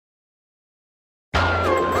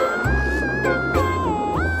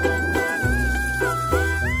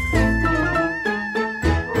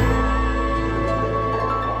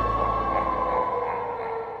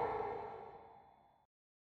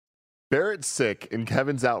Barrett's sick and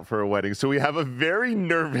Kevin's out for a wedding, so we have a very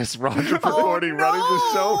nervous Roger Purporting running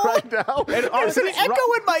the show right now. And There's an echo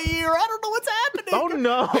in my ear. I don't know what's happening. Oh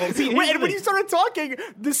no! See, Wait, and when you started talking,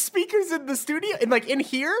 the speakers in the studio and like in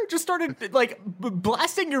here just started like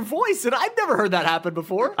blasting your voice, and I've never heard that happen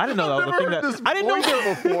before. I didn't know that was a thing. I didn't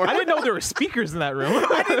know before. I didn't know there were speakers in that room.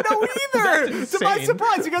 I didn't know either. That's To my insane.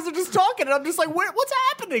 surprise, you guys are just talking, and I'm just like, what's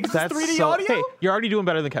happening? Is this 3D audio? Hey, you're already doing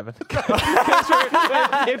better than Kevin.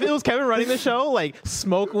 If it was Kevin running the show, like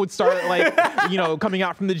smoke would start like coming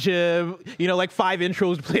out from the gym. Like 5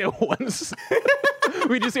 intros to play at once.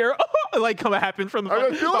 We just hear like come happen from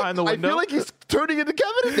behind the window. I feel like he's turning into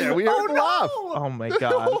Kevin in there. We heard him laugh. Oh my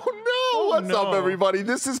god. Oh no! What's up, no. everybody?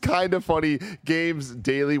 This is Kind of Funny Games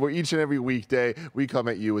Daily, where each and every weekday we come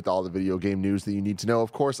at you with all the video game news that you need to know.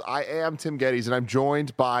 Of course, I am Tim Geddes, and I'm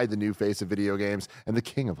joined by the new face of video games and the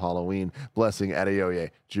king of Halloween, Blessing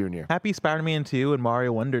Adeoye Jr. Happy Spider-Man 2 and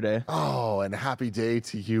Mario Wonder Day. Oh, and happy day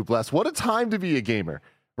to you, Bless. What a time to be a gamer,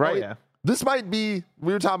 right? Oh, yeah. This might be,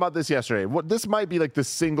 we were talking about this yesterday. This might be like the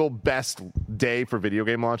single best day for video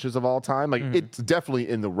game launches of all time. Like, it's definitely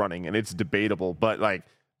in the running and it's debatable, but like,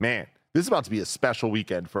 man, this is about to be a special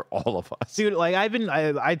weekend for all of us. Dude, like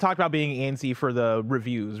I talked about being antsy for the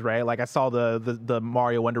reviews, right? Like I saw the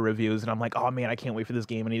Mario Wonder reviews and I'm like, oh man, I can't wait for this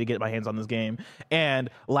game. I need to get my hands on this game.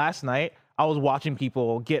 And last night I was watching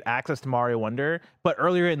people get access to Mario Wonder, but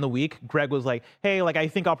earlier in the week, Greg was like, hey, like I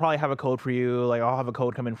think I'll probably have a code for you. Like I'll have a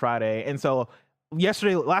code come in Friday. And so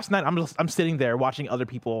last night, I'm sitting there watching other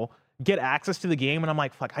people get access to the game, and I'm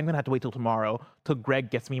like, fuck, I'm gonna have to wait till tomorrow till Greg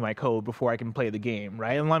gets me my code before I can play the game,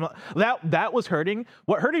 right? And that was hurting.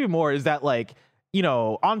 What hurted me more is that like,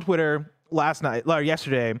 on Twitter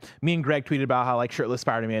yesterday, me and Greg tweeted about how like shirtless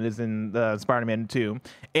Spider-Man is in the Spider-Man 2,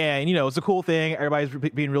 and it's a cool thing. Everybody's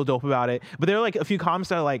being real dope about it, but there are like a few comments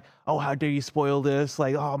that are like, oh, how dare you spoil this?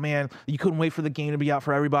 Like, oh man, you couldn't wait for the game to be out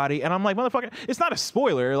for everybody. And I'm like, motherfucker, it's not a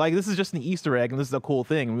spoiler. Like, this is just an Easter egg, and this is a cool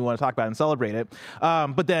thing, and we want to talk about it and celebrate it.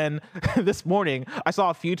 But then this morning, I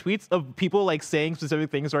saw a few tweets of people like saying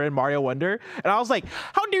specific things are in Mario Wonder, and I was like,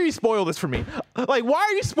 how dare you spoil this for me? Like, why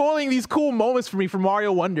are you spoiling these cool moments for me from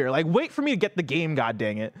Mario Wonder? Like, wait for me to get the game, god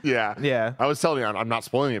dang it. Yeah. I was telling you, I'm not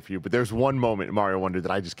spoiling it for you, but there's one moment in Mario Wonder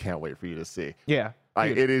that I just can't wait for you to see. Yeah.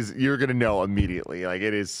 Like, it is, you're gonna know immediately. Like,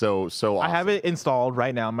 it is so awesome. I have it installed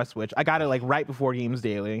right now on my Switch. I got it like right before Games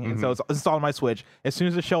Daily, and so it's installed on my Switch. As soon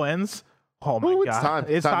as the show ends, oh my god,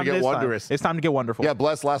 it's time to get wondrous. It's time to get wonderful. Yeah,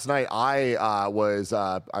 Bless. Last night I was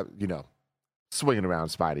swinging around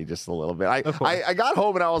Spidey just a little bit. I got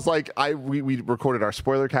home and I was like, we recorded our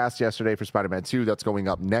spoiler cast yesterday for Spider-Man 2. That's going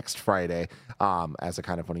up next Friday as a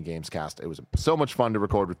Kind of Funny Games cast. It was so much fun to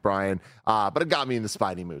record with Brian, but it got me in the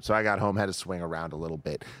Spidey mood. So I got home, had to swing around a little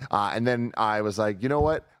bit. And then I was like, you know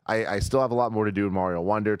what? I still have a lot more to do in Mario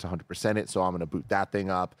Wonder to 100% it, so I'm going to boot that thing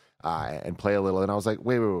up and play a little. And I was like,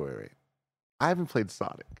 wait. I haven't played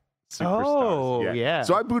Sonic Superstars yet. Yeah.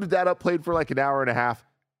 So I booted that up, played for like an hour and a half.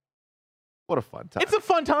 What a fun time. It's a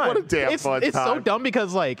fun time. What a damn fun time. It's so dumb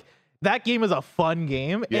because like that game is a fun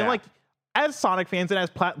game. Yeah. And like as Sonic fans and as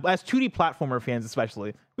 2D platformer fans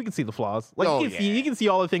especially, we can see the flaws. Like you can see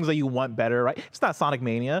all the things that you want better, right? It's not Sonic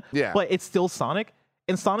Mania, but it's still Sonic.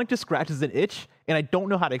 And Sonic just scratches an itch, and I don't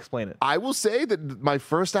know how to explain it. I will say that my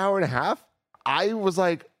first hour and a half, I was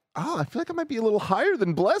like, oh, I feel like I might be a little higher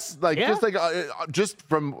than Bless. Like, just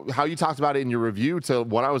from how you talked about it in your review to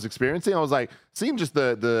what I was experiencing, I was like, seeing just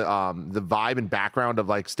the vibe and background of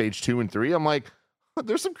like stage 2 and 3, I'm like,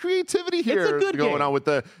 there's some creativity here going on with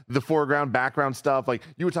the foreground, background stuff. Like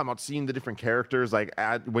you were talking about seeing the different characters, like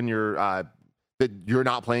when you're that you're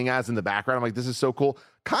not playing as in the background. I'm like, this is so cool.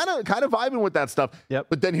 Kind of vibing with that stuff. Yep.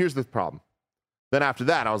 But then here's the problem. Then after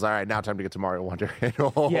that, I was all right. Now time to get to Mario Wonder. It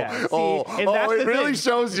really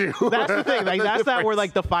shows you. That's the thing. Like that's not where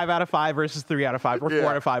like the 5 out of 5 versus 3 out of 5 or 4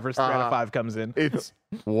 out of 5 versus 3 out of 5 comes in. It's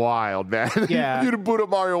wild, man. Yeah, you to boot up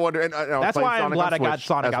Mario Wonder, and that's why I'm glad I got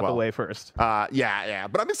Sonic out the way first. Yeah.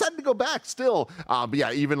 But I'm excited to go back still. But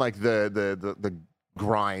yeah, even like the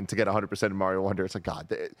grind to get 100% in Mario Wonder. It's like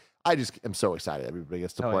God. I just am so excited everybody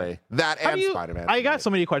gets to play that and Spider-Man. I got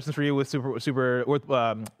so many questions for you with Sonic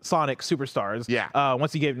Superstars. Yeah.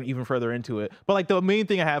 Once you get even further into it. But like the main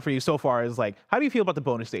thing I have for you so far is like, how do you feel about the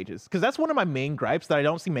bonus stages? Because that's one of my main gripes that I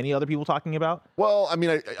don't see many other people talking about. Well, I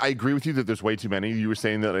mean, I agree with you that there's way too many. You were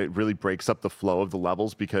saying that it really breaks up the flow of the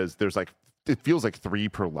levels because there's like, it feels like 3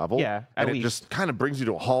 per level. Yeah, and it just kind of brings you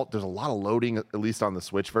to a halt. There's a lot of loading, at least on the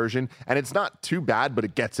Switch version, and it's not too bad, but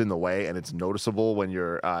it gets in the way, and it's noticeable when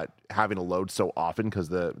you're having to load so often because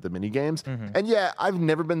the mini games. And yeah, I've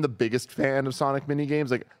never been the biggest fan of Sonic mini games.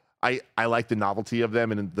 Like I like the novelty of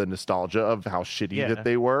them and the nostalgia of how shitty Yeah. that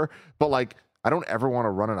they were. But like, I don't ever want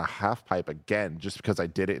to run in a half pipe again just because I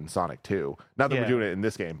did it in Sonic 2. Not that we're doing it in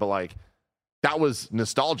this game, but like, that was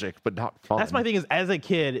nostalgic, but not fun. That's my thing is, as a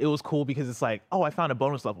kid, it was cool because it's like, oh, I found a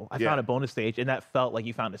bonus level. I found a bonus stage, and that felt like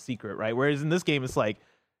you found a secret, right? Whereas in this game, it's like,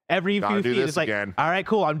 every few feet, it's like, all right,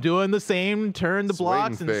 cool, I'm doing the same turn the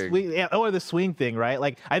blocks and swing, or the swing thing, right?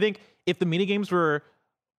 Like, I think if the mini games were,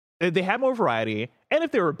 they had more variety, and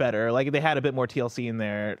if they were better, like, if they had a bit more TLC in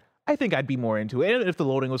there, I think I'd be more into it. And if the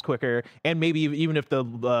loading was quicker, and maybe even if the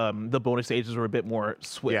bonus stages were a bit more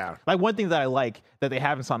swift. Yeah. Like, one thing that I like that they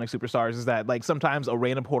have in Sonic Superstars is that, like, sometimes a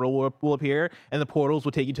random portal will appear, and the portals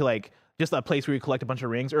will take you to, like, just a place where you collect a bunch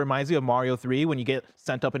of rings. It reminds me of Mario 3 when you get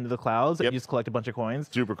sent up into the clouds and you just collect a bunch of coins.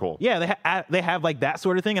 Super cool. Yeah, they have like that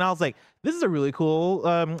sort of thing, and I was like, this is a really cool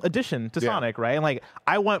addition to Sonic, right? And like,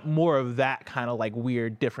 I want more of that kind of like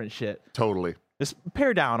weird, different shit. Totally. Just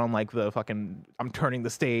pare down on like the fucking, I'm turning the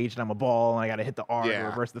stage and I'm a ball and I gotta hit the R to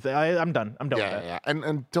reverse the thing. I'm done. I'm done with that. Yeah,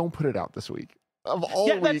 and don't put it out this week. Of all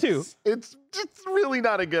weeks, that too. It's really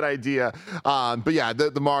not a good idea. But yeah,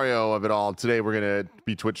 the Mario of it all. Today we're gonna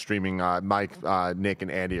be Twitch streaming. Mike, Nick, and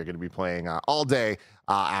Andy are gonna be playing all day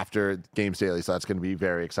after Games Daily. So that's gonna be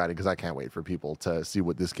very exciting because I can't wait for people to see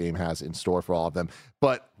what this game has in store for all of them.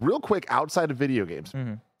 But real quick, outside of video games,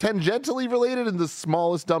 tangentially related in the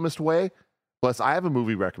smallest, dumbest way. Plus, I have a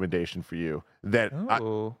movie recommendation for you that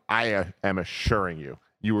I am assuring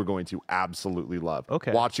you are going to absolutely love.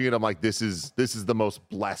 Okay. Watching it, I'm like, this is the most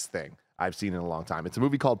blessed thing I've seen in a long time. It's a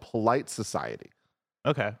movie called Polite Society.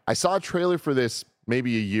 Okay. I saw a trailer for this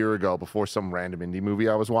maybe a year ago before some random indie movie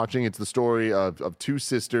I was watching. It's the story of two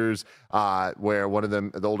sisters where one of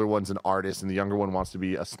them, the older one's an artist and the younger one wants to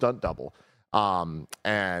be a stunt double. And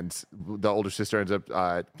the older sister ends up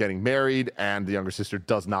getting married, and the younger sister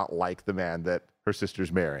does not like the man that her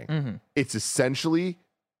sister's marrying. It's essentially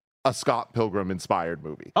a Scott Pilgrim inspired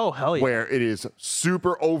movie. Oh, hell yeah. Where it is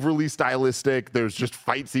super overly stylistic. There's just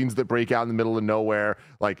fight scenes that break out in the middle of nowhere,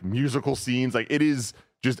 like musical scenes. Like, it is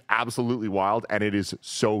just absolutely wild, and it is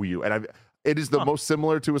so you. And it is the most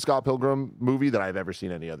similar to a Scott Pilgrim movie that I've ever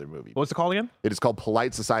seen any other movie. What's it called again? It is called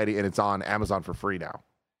Polite Society, and it's on Amazon for free now.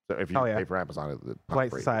 So if you pay for Amazon, it's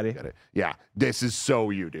Polite free. Society. Get it. Yeah, this is so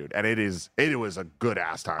you, dude, and it was a good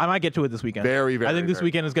ass time. I might get to it this weekend. Very, very. I think this very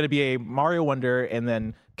weekend is going to be a Mario Wonder, and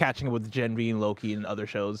then catching up with Gen V and Loki and other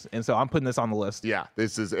shows. And so I'm putting this on the list. Yeah,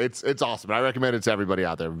 it's awesome. I recommend it to everybody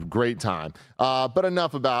out there. Great time. But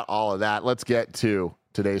enough about all of that. Let's get to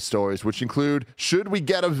today's stories, which include, should we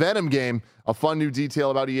get a Venom game, a fun new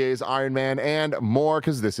detail about EA's Iron Man, and more,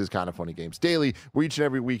 because this is Kind of Funny Games Daily, where each and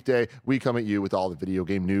every weekday we come at you with all the video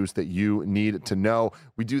game news that you need to know.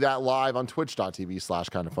 We do that live on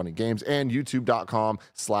twitch.tv/kindoffunnygames and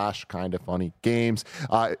youtube.com/kindoffunnygames.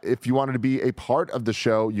 If you wanted to be a part of the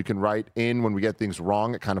show, you can write in when we get things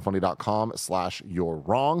wrong at kindoffunny.com/you're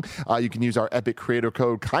wrong. You can use our Epic creator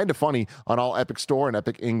code KindofFunny on all Epic Store and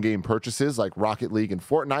Epic in-game purchases like Rocket League and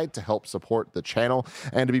Fortnite to help support the channel.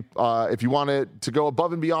 And to be, if you wanted to go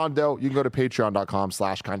above and beyond, though, you can go to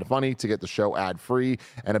patreon.com/kindoffunny to get the show ad-free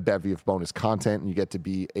and a bevy of bonus content, and you get to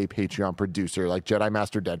be a Patreon producer like Jedi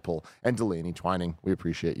Master Deadpool and Delaney Twining. We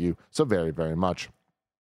appreciate you so very, very much.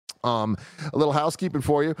 A little housekeeping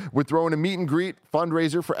for you. We're throwing a meet and greet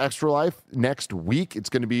fundraiser for Extra Life next week. It's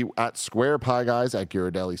going to be at Square Pie Guys at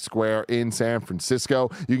Ghirardelli Square in San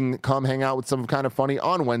Francisco. You can come hang out with some Kind of Funny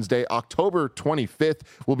on Wednesday, October 25th.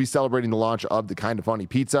 We'll be celebrating the launch of the Kind of Funny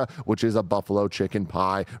Pizza, which is a buffalo chicken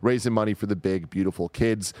pie, raising money for the big, beautiful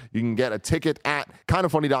kids. You can get a ticket at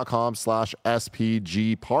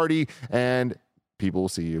kindoffunny.com/SPG party, and people will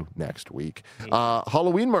see you next week.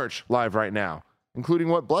 Halloween merch live right now, including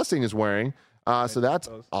what Blessing is wearing. So that's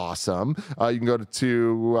awesome. You can go to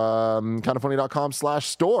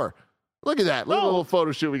kindoffunny.com/store. Look at that. Look at the little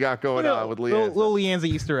photo shoot we got going on with Leanza. Little Leanza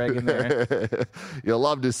Easter egg in there. You'll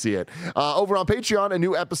love to see it. Over on Patreon, a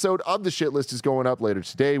new episode of The Shit List is going up later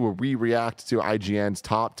today where we react to IGN's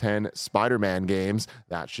top 10 Spider-Man games.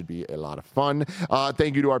 That should be a lot of fun.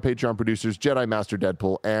 Thank you to our Patreon producers, Jedi Master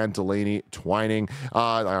Deadpool and Delaney Twining.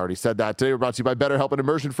 I already said that. Today we're brought to you by BetterHelp and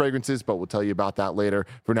Immersion Fragrances, but we'll tell you about that later.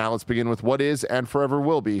 For now, let's begin with what is and forever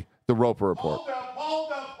will be the Roper Report. Hold up.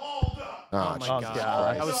 Oh, my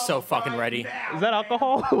God. I was so fucking ready. Is that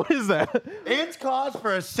alcohol? What is that? It's cause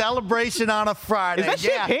for a celebration on a Friday. Is that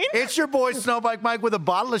champagne? It's your boy Snowbike Mike with a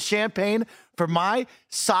bottle of champagne for my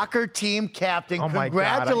soccer team captain. Oh my God, I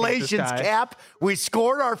hate this Congratulations, guy. Cap. We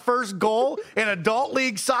scored our first goal in adult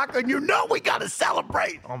league soccer, and you know we got to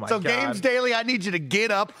celebrate. Oh my so God. Games Daily, I need you to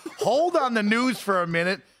get up, hold on the news for a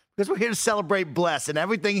minute, because we're here to celebrate Bless and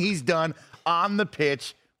everything he's done on the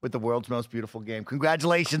pitch with the world's most beautiful game.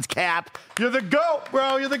 Congratulations, Cap. You're the GOAT,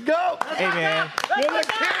 bro. You're the GOAT. Hey, man.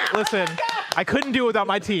 Listen, I couldn't do it without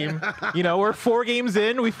my team. You know, we're 4 games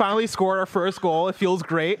in. We finally scored our first goal. It feels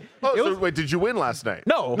great. Wait, did you win last night?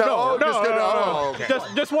 No. Okay.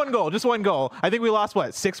 Just one goal. Just one goal. I think we lost,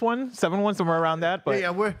 what, 6-1, 7-1, somewhere around that. But Yeah,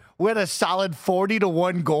 we're at a solid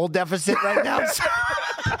 40-1 goal deficit right now. So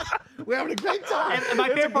we're having a great time. And my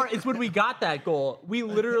favorite part is when we got that goal, we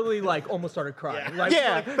literally like almost started crying. Like,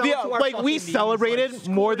 yeah, fell to our like fucking we knees, celebrated like,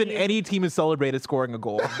 more than screaming. any team has celebrated scoring a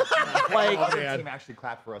goal. Like, Other team actually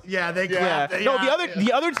clapped for us. Yeah, they yeah. clapped. No,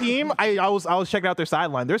 the other team, I was checking out their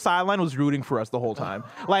sideline. Their sideline was rooting for us the whole time.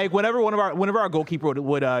 Like whenever our goalkeeper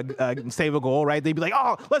would save a goal, right? They'd be like,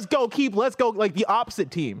 "Oh, let's go, let's go!" Like the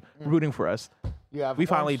opposite team rooting for us. You have We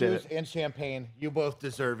finally orange did juice and champagne. You both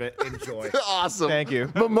deserve it. Enjoy. Awesome. Thank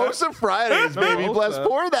you. Mimosa Fridays, baby. Mimosa. Let's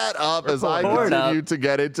pour that up as I Pour it continue up. to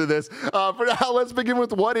get into this. For now, let's begin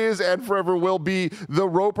with what is and forever will be the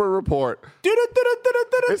Roper Report.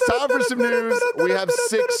 It's time for some news. We have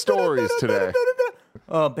 6 stories today.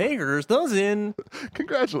 Bangers dozen.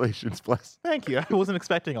 Congratulations, Bless. Thank you. I wasn't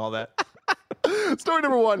expecting all that. Story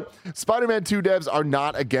number 1. Spider-Man 2 devs are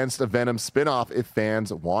not against a Venom spin-off if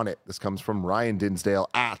fans want it. This comes from Ryan Dinsdale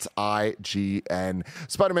at IGN.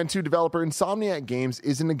 Spider-Man 2 developer Insomniac Games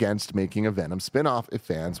isn't against making a Venom spin-off if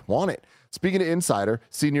fans want it. Speaking to Insider,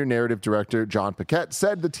 senior narrative director John Paquette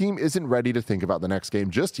said the team isn't ready to think about the next game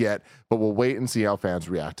just yet, but we'll wait and see how fans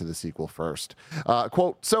react to the sequel first.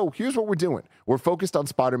 Quote, so here's what we're doing. We're focused on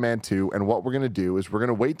Spider-Man 2, and what we're going to do is we're going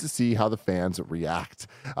to wait to see how the fans react,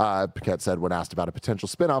 Paquette said when asked about a potential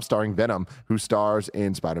spin-off starring Venom, who stars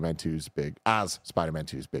in Spider-Man 2's Big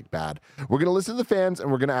Bad. We're going to listen to the fans, and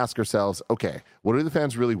we're going to ask ourselves, okay, what do the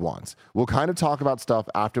fans really want? We'll kind of talk about stuff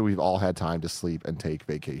after we've all had time to sleep and take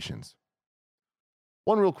vacations.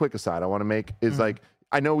 One real quick aside I want to make is like,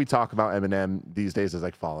 I know we talk about Eminem these days as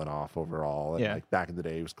like falling off overall. And like back in the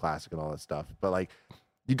day, he was classic and all that stuff. But like,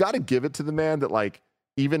 you got to give it to the man that like,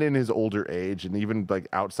 even in his older age and even like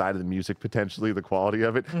outside of the music, potentially the quality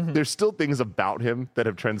of it, there's still things about him that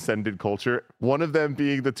have transcended culture. One of them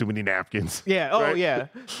being the too many napkins. Yeah. Oh, right? yeah.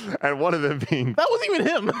 And one of them being, That wasn't even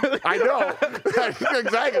him. I know,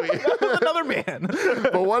 exactly. That was another man.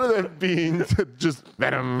 But one of them being just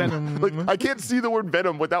Venom. Venom. Like, I can't see the word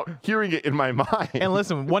Venom without hearing it in my mind. And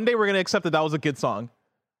listen, one day we're gonna accept that was a good song.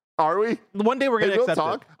 Are we? One day we're Hey, gonna real accept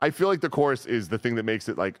talk. it. I feel like the chorus is the thing that makes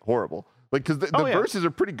it like horrible. Like, because the Yeah. verses are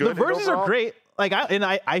pretty good. The verses overall. are great. Like,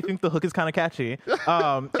 I think the hook is kind of catchy.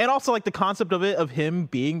 And also like the concept of it, of him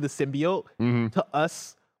being the symbiote to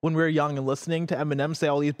us when we were young and listening to Eminem say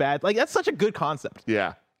all these bad, like that's such a good concept. Yeah.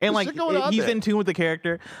 And There's like shit going on he's there. in tune with the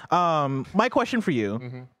character. My question for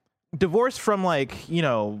you, divorced from like, you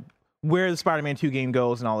know, where the Spider-Man 2 game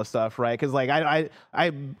goes and all this stuff, right? Because like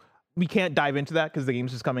we can't dive into that because the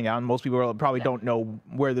game's just coming out and most people probably don't know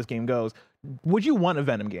where this game goes. Would you want a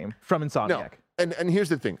Venom game from Insomniac? No. And here's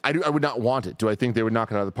the thing. I would not want it. Do I think they would knock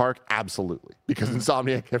it out of the park? Absolutely. Because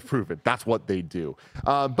Insomniac have proven that's what they do.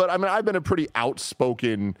 But I mean, I've been a pretty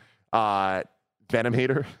outspoken Venom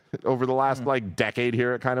hater over the last like decade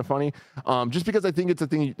here at Kind of Funny. Just because I think it's a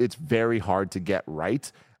thing it's very hard to get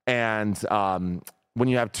right. And when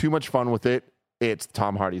you have too much fun with it, it's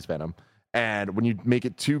Tom Hardy's Venom. And when you make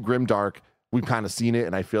it too grimdark, we've kind of seen it.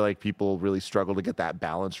 And I feel like people really struggle to get that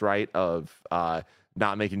balance right of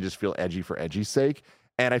not making just feel edgy for edgy's sake.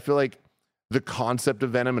 And I feel like the concept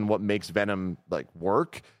of Venom and what makes Venom like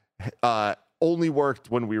work only worked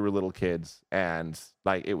when we were little kids and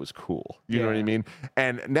like it was cool. You know what I mean?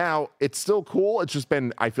 And now it's still cool. It's just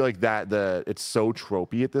been, I feel like that it's so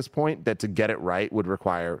tropey at this point that to get it right would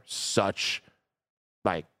require such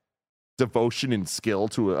like devotion and skill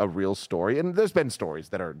to a real story. And there's been stories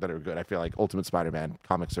that are good. I feel like Ultimate Spider-Man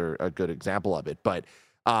comics are a good example of it. But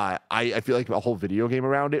I feel like a whole video game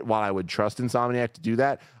around it, while I would trust Insomniac to do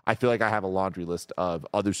that, I feel like I have a laundry list of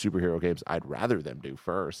other superhero games I'd rather them do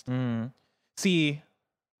first. See,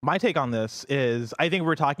 my take on this is I think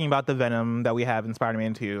we're talking about the Venom that we have in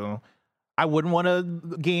Spider-Man 2. I wouldn't want a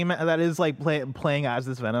game that is like playing as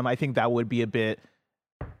this Venom. I think that would be a bit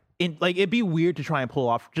it'd be weird to try and pull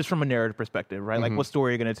off just from a narrative perspective, right? Like what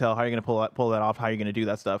story are you going to tell? How are you going to pull that off? How are you going to do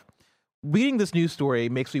that stuff? Reading this news story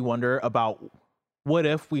makes me wonder about what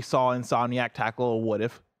if we saw Insomniac tackle a what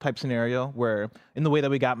if type scenario where in the way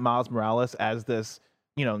that we got Miles Morales as this,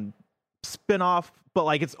 you know, spin-off, but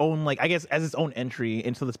like its own, like I guess as its own entry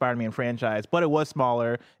into the Spider-Man franchise, but it was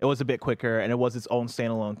smaller, it was a bit quicker, and it was its own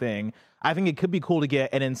standalone thing. I think it could be cool to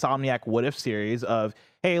get an Insomniac what if series of,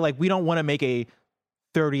 hey, like we don't want to make a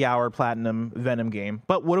 30-hour platinum Venom game,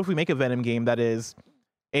 but what if we make a Venom game that is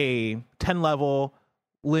a 10 level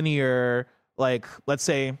linear, like let's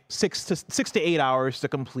say 6 to 8 hours to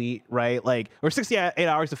complete, right? Like, or 68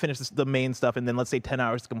 hours to finish the main stuff, and then let's say 10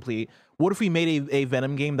 hours to complete. What if we made a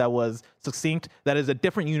Venom game that was succinct, that is a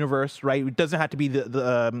different universe, right? It doesn't have to be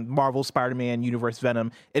the Marvel Spider-Man universe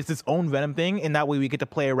Venom. It's its own Venom thing, and that way we get to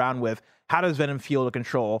play around with how does Venom feel to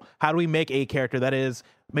control? How do we make a character that is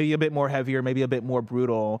maybe a bit more heavier, maybe a bit more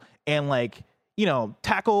brutal, and like, you know,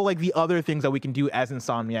 tackle like the other things that we can do as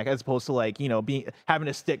Insomniac, as opposed to like, you know, having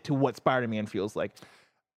to stick to what Spider-Man feels like.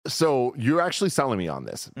 So you're actually selling me on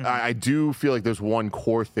this. I do feel like there's one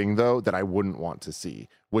core thing though that I wouldn't want to see,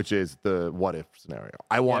 which is the what if scenario.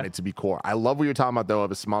 I want it to be core. I love what you're talking about though,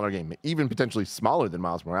 of a smaller game, even potentially smaller than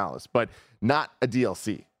Miles Morales, but not a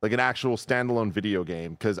DLC, like an actual standalone video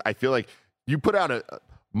game. Because I feel like you put out a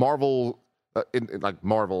Marvel, like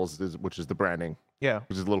Marvel's, which is the branding. Yeah.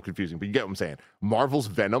 Which is a little confusing, but you get what I'm saying. Marvel's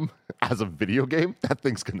Venom as a video game, that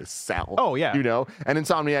thing's going to sell. Oh, yeah. You know? And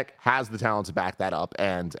Insomniac has the talent to back that up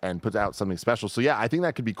and put out something special. So, yeah, I think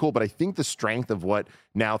that could be cool. But I think the strength of what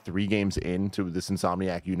now 3 games into this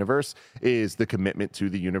Insomniac universe is the commitment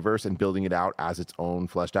to the universe and building it out as its own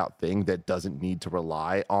fleshed out thing that doesn't need to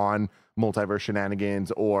rely on multiverse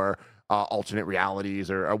shenanigans or alternate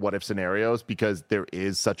realities or what if scenarios, because there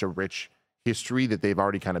is such a rich history that they've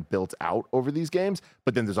already kind of built out over these games.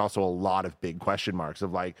 But then there's also a lot of big question marks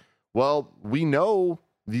of like, well, we know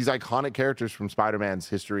these iconic characters from Spider-Man's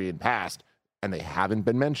history and past, and they haven't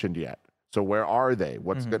been mentioned yet. So where are they?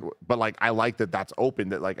 What's good? But like, I like that that's open,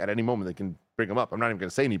 that like at any moment they can bring them up. I'm not even going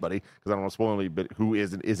to say anybody because I don't want to spoil anybody who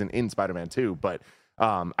isn't in Spider-Man 2. But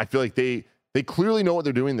I feel like they clearly know what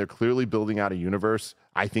they're doing. They're clearly building out a universe,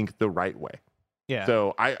 I think, the right way. Yeah.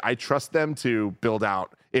 So I trust them to build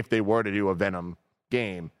out, if they were to do a Venom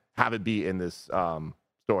game, have it be in this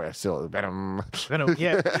story. I still Venom.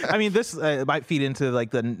 Yeah. I mean, this might feed into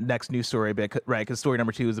like the next news story bit, right? Because story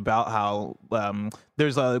number 2 is about how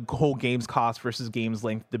there's a whole games cost versus games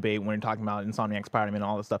length debate when we're talking about Insomniac Spider-Man and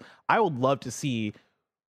all this stuff. I would love to see,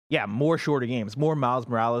 more shorter games, more Miles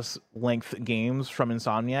Morales length games from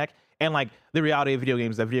Insomniac. And like the reality of video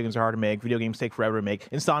games, that video games are hard to make. Video games take forever to make.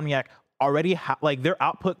 Insomniac already like their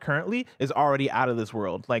output currently is already out of this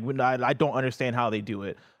world. Like I don't understand how they do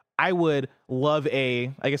it. I would love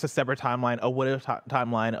a separate timeline, a what if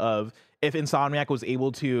timeline of if Insomniac was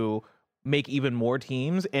able to make even more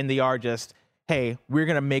teams, and they are just, hey, we're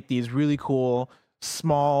gonna make these really cool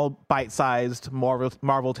small bite-sized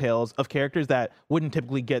Marvel tales of characters that wouldn't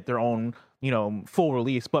typically get their own, you know, full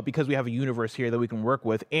release, but because we have a universe here that we can work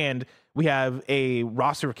with, and we have a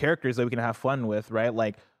roster of characters that we can have fun with, right?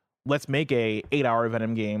 Like, let's make a 8-hour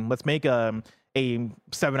Venom game. Let's make a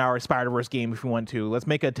 7-hour Spider-Verse game if we want to. Let's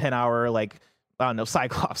make a 10-hour, like, I don't know,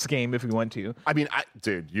 Cyclops game if we want to. I mean,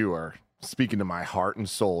 dude, you are speaking to my heart and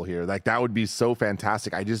soul here. Like, that would be so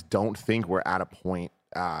fantastic. I just don't think we're at a point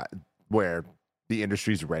where the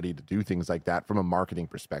industry's ready to do things like that from a marketing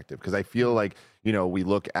perspective. Because I feel like, you know, we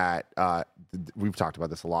look at, we've talked about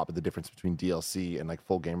this a lot, but the difference between DLC and like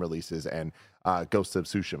full game releases and Ghost of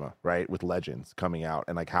Tsushima, right? With Legends coming out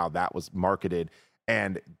and like how that was marketed.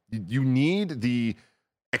 And you need the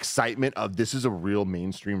excitement of this is a real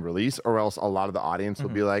mainstream release, or else a lot of the audience will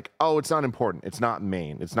be like, oh, it's not important. It's not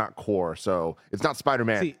main. It's not core. So it's not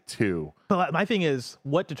Spider-Man 2. But my thing is,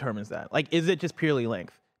 what determines that? Like, is it just purely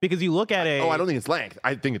length? Because you look at I don't think it's length.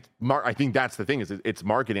 I think it's I think that's the thing, is it's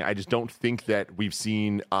marketing. I just don't think that we've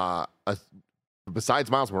seen besides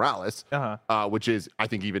Miles Morales, which is, I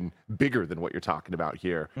think, even bigger than what you're talking about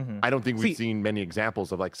here. I don't think we've seen many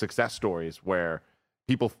examples of like success stories where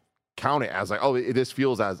people count it as like, oh, this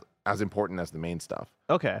feels as important as the main stuff.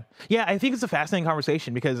 Okay. Yeah, I think it's a fascinating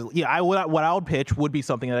conversation because what I would pitch would be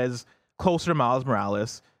something that is closer to Miles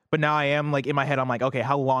Morales. But now I am like in my head, I'm like, okay,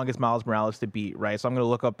 how long is Miles Morales to beat, right? So I'm gonna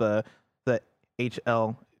look up the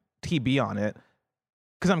HLTB on it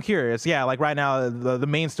because I'm curious. Yeah, like right now the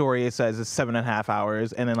main story it says is 7.5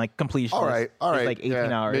 hours, and then like completion. All right, is like 18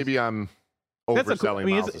 hours. Maybe I'm overselling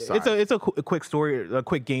Miles' side. It's a quick story, a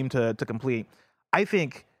quick game to complete. I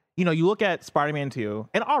think, you know, you look at Spider-Man 2,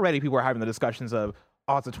 and already people are having the discussions of,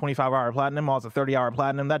 oh, it's a 25-hour platinum, oh, it's a 30-hour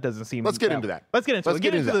platinum. That doesn't seem... Let's get into that. Let's get into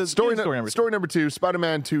that. Story number 2,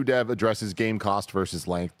 Spider-Man 2 dev addresses game cost versus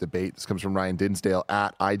length debate. This comes from Ryan Dinsdale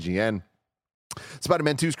at IGN.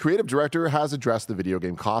 Spider-Man 2's creative director has addressed the video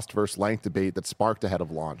game cost versus length debate that sparked ahead of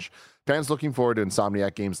launch. Fans looking forward to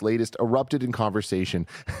Insomniac Games' latest erupted in conversation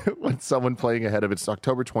when someone playing ahead of its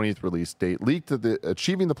October 20th release date leaked that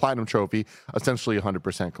achieving the Platinum Trophy, essentially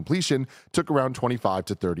 100% completion, took around 25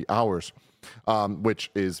 to 30 hours, which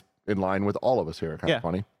is in line with all of us here. Kind of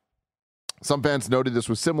funny. Some fans noted this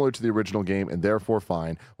was similar to the original game and therefore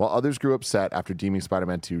fine, while others grew upset after deeming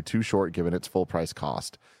Spider-Man 2 too short given its full price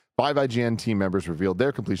cost. 5 IGN team members revealed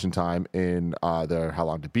their completion time in their How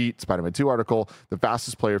Long to Beat Spider-Man 2 article. The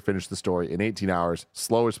fastest player finished the story in 18 hours.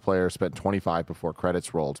 Slowest player spent 25 before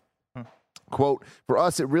credits rolled. Quote, for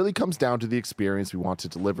us, it really comes down to the experience we want to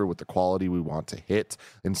deliver with the quality we want to hit,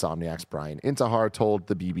 Insomniac's Brian Intihar told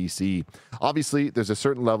the BBC. Obviously, there's a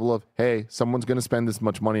certain level of, hey, someone's going to spend this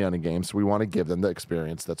much money on a game, so we want to give them the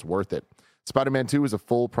experience that's worth it. Spider-Man 2 is a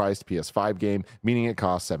full-priced PS5 game, meaning it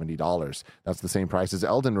costs $70. That's the same price as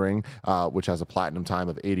Elden Ring, which has a platinum time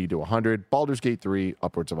of 80 to 100, Baldur's Gate 3,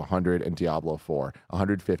 upwards of 100, and Diablo 4,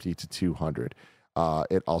 150 to 200.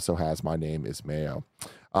 It also has My Name is Mayo.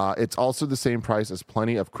 It's also the same price as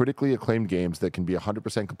plenty of critically acclaimed games that can be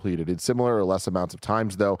 100% completed in similar or less amounts of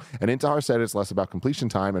times, though. And Intihar said it's less about completion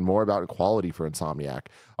time and more about quality for Insomniac.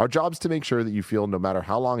 Our job is to make sure that you feel no matter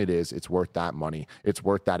how long it is, it's worth that money. It's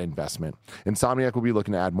worth that investment. Insomniac will be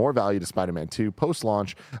looking to add more value to Spider-Man 2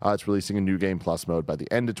 post-launch. It's releasing a new Game Plus mode by the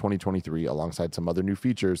end of 2023 alongside some other new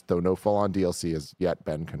features, though no full-on DLC has yet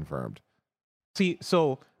been confirmed. See,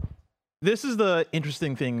 so this is the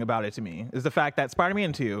interesting thing about it to me, is the fact that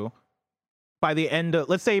Spider-Man 2, by the end of,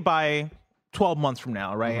 let's say by 12 months from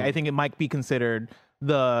now, right? I think it might be considered it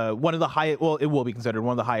will be considered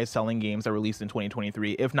one of the highest selling games that released in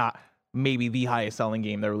 2023, if not maybe the highest selling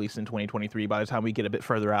game that released in 2023 by the time we get a bit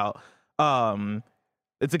further out.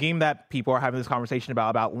 It's a game that people are having this conversation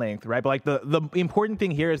about length, right? But like the important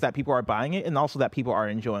thing here is that people are buying it and also that people are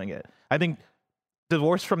enjoying it. I think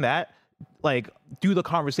divorced from that, like, do the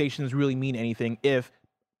conversations really mean anything if,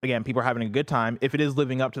 again, people are having a good time, if it is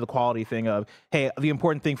living up to the quality thing of, hey, the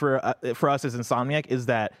important thing for us as Insomniac is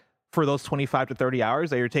that for those 25 to 30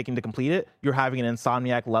 hours that you're taking to complete it, you're having an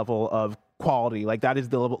Insomniac level of quality. Like, that is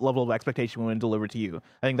the level of expectation we want to deliver to you.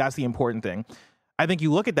 I think that's the important thing. I think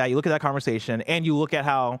you look at that conversation, and you look at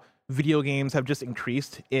how video games have just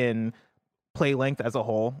increased in play length as a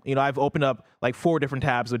whole. You know, I've opened up like 4 different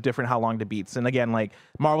tabs with different How Long to Beats. And again, like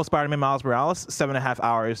Marvel Spider-Man Miles Morales, 7.5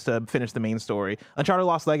 hours to finish the main story. Uncharted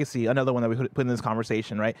Lost Legacy, another one that we put in this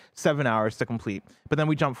conversation, right? 7 hours to complete. But then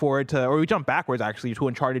we jump backwards actually to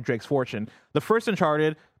Uncharted Drake's Fortune. The first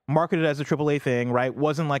Uncharted, marketed as a AAA thing, right?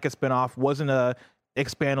 Wasn't like a spinoff, wasn't a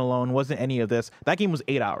expand alone, wasn't any of this. That game was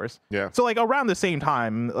 8 hours. Yeah. So like around the same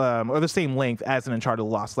time, or the same length as an Uncharted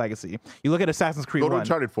Lost Legacy. You look at Assassin's Creed 1. Go to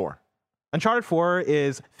Uncharted 4. Uncharted 4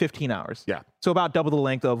 is 15 hours. Yeah. So about double the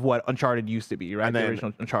length of what Uncharted used to be, right? And the then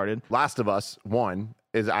original Uncharted. Last of Us 1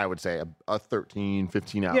 is, I would say, a 13,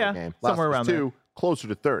 15-hour game. Somewhere Last around of Us 2, there. closer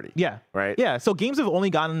to 30. Yeah. Right? Yeah. So games have only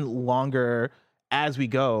gotten longer as we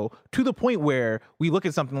go, to the point where we look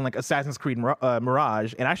at something like Assassin's Creed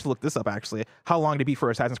Mirage, and I should look this up actually, How Long to Beat for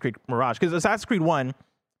Assassin's Creed Mirage. Because Assassin's Creed 1,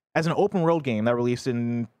 as an open world game that released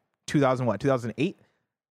in 2008,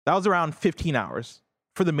 that was around 15 hours.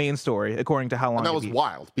 For the main story, according to How Long And that to was Beat.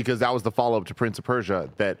 wild, because that was the follow-up to Prince of Persia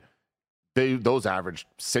that those averaged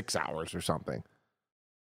 6 hours or something.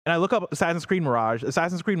 And I look up Assassin's Creed Mirage,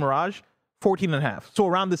 14 and a half. So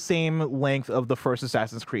around the same length of the first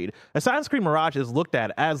Assassin's Creed. Assassin's Creed Mirage is looked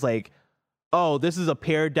at as like, oh, this is a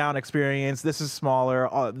pared down experience. This is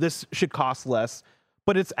smaller. This should cost less.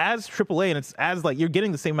 But it's as AAA, and it's as like you're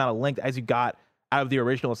getting the same amount of length as you got out of the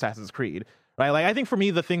original Assassin's Creed, right? Like I think for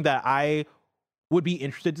me, the thing that I would be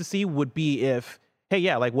interested to see would be if, hey,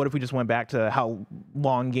 yeah, like what if we just went back to how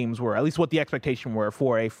long games were, at least what the expectation were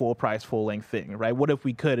for a full price, full length thing, right? What if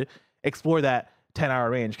we could explore that 10-hour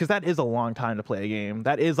range? Because that is a long time to play a game.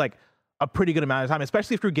 That is like a pretty good amount of time,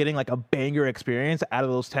 especially if you're getting like a banger experience out of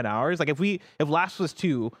those 10 hours. Like if Last of Us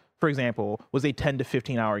 2, for example, was a 10 to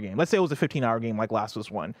 15 hour game, let's say it was a 15-hour game like Last of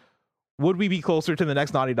Us 1, would we be closer to the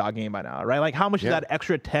next Naughty Dog game by now, right? Like how much does that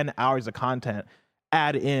extra 10 hours of content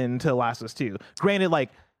add into Last of Us 2? Granted,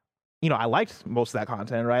 like, you know, I liked most of that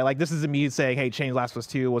content, right? Like, this isn't me saying, hey, change Last of Us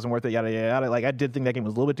 2, wasn't worth it, yada, yada, yada. Like, I did think that game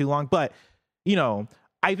was a little bit too long, but, you know,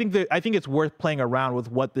 I think it's worth playing around with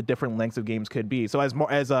what the different lengths of games could be. So as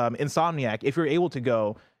Insomniac, if you're able to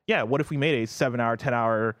go, yeah, what if we made a 7-hour,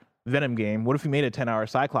 10-hour Venom game? What if we made a 10-hour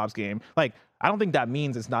Cyclops game? Like, I don't think that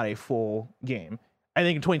means it's not a full game. I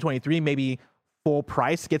think in 2023, maybe full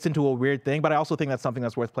price gets into a weird thing, but I also think that's something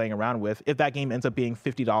that's worth playing around with. If that game ends up being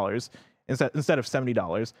 $50 instead of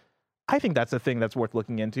 $70, I think that's a thing that's worth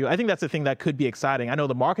looking into. I think that's a thing that could be exciting. I know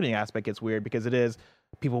the marketing aspect gets weird because it is,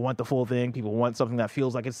 people want the full thing. People want something that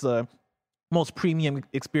feels like it's the most premium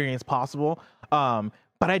experience possible.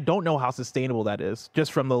 but I don't know how sustainable that is,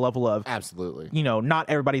 just from the level of, Absolutely. not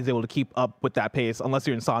everybody's able to keep up with that pace unless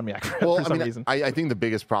you're Insomniac for some reason. I think the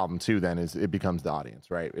biggest problem too then is it becomes the audience,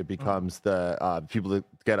 right? It becomes the people that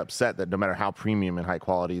get upset that no matter how premium and high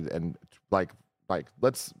quality and like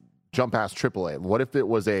let's jump past AAA. What if it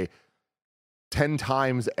was a 10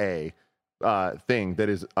 times a thing that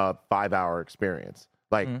is a 5-hour experience?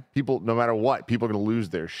 Like people, no matter what, people are going to lose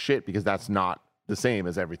their shit because that's not the same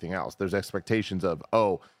as everything else. There's expectations of,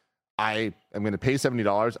 I am going to pay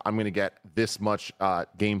 $70. I'm going to get this much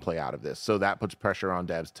gameplay out of this. So that puts pressure on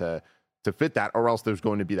devs to fit that, or else there's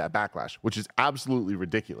going to be that backlash, which is absolutely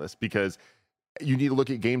ridiculous because you need to look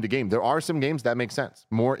at game to game. There are some games that make sense.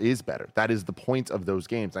 More is better. That is the point of those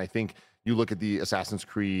games. And I think you look at the Assassin's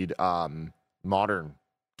Creed modern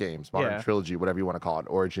games, modern trilogy, whatever you want to call it,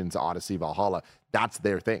 Origins, Odyssey, Valhalla. That's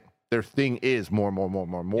their thing. Their thing is more.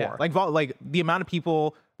 Yeah. Like the amount of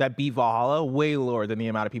people that beat Valhalla way lower than the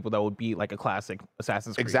amount of people that would beat like a classic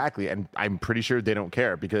Assassin's Creed. Exactly, and I'm pretty sure they don't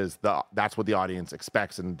care because that's what the audience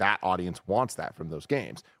expects, and that audience wants that from those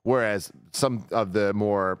games. Whereas some of the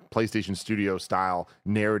more PlayStation Studio style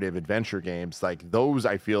narrative adventure games, like those,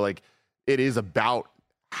 I feel like it is about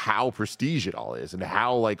how prestige it all is and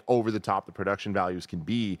how like over the top the production values can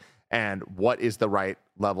be, and what is the right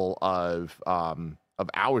level of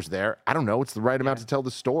hours there. I don't know. It's the right amount to tell the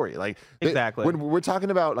story. Like exactly when we're talking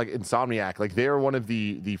about like Insomniac, like they're one of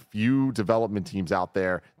the few development teams out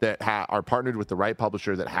there that are partnered with the right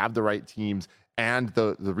publisher, that have the right teams and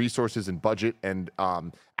the resources and budget and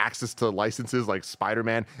access to licenses like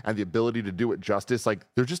Spider-Man and the ability to do it justice. Like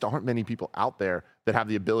there just aren't many people out there that have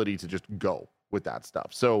the ability to just go with that stuff.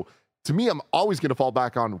 So to me, I'm always going to fall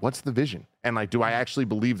back on what's the vision, and like, do I actually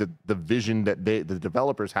believe that the vision that the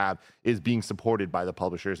developers have is being supported by the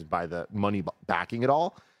publishers and by the money backing it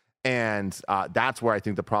all? And that's where I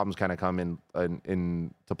think the problems kind of come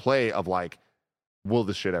in to play. Of like, will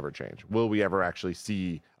this shit ever change? Will we ever actually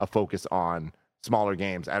see a focus on smaller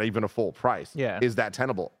games at even a full price? Yeah, is that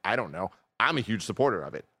tenable? I don't know. I'm a huge supporter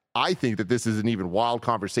of it. I think that this is an even wild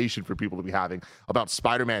conversation for people to be having about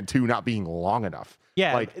Spider-Man 2 not being long enough.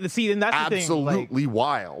 Yeah, like, see, and that's absolutely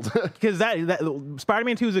wild. Because that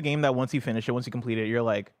Spider-Man 2 is a game that once you finish it, once you complete it, you're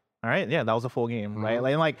like, all right, yeah, that was a full game, right?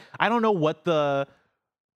 Like I don't know what I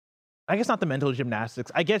guess not the mental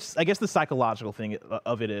gymnastics. I guess the psychological thing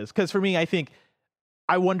of it is, because for me,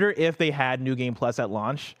 I wonder if they had New Game Plus at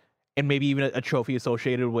launch, and maybe even a trophy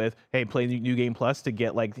associated with, hey, play New Game Plus to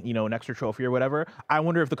get like, an extra trophy or whatever. I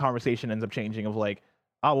wonder if the conversation ends up changing of like,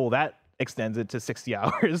 oh, well, that extends it to 60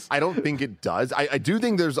 hours. I don't think it does. I do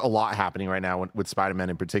think there's a lot happening right now with Spider-Man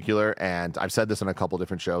in particular. And I've said this on a couple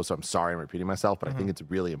different shows, so I'm sorry I'm repeating myself, but I think it's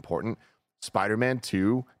really important. Spider-Man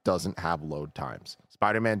 2 doesn't have load times.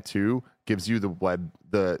 Spider-Man 2 gives you the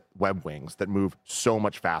web wings that move so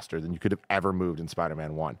much faster than you could have ever moved in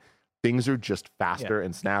Spider-Man 1. Things are just faster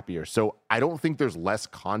and snappier. So I don't think there's less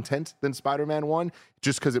content than Spider-Man 1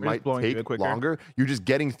 just because it might take longer. You're just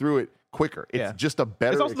getting through it quicker. It's just a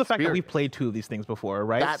better It's also the fact that experience. we've played 2 of these things before,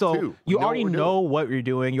 right? That so too. you We know already what we're know what you're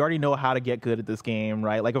doing. You already know how to get good at this game,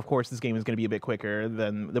 right? Like, of course, this game is going to be a bit quicker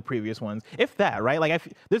than the previous ones. If that, right? Like,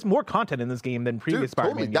 there's more content in this game than previous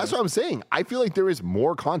Spider-Man games. That's what I'm saying. I feel like there is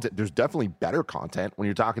more content. There's definitely better content. When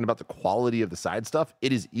you're talking about the quality of the side stuff,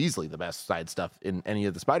 it is easily the best side stuff in any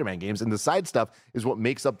of the Spider-Man games. And the side stuff is what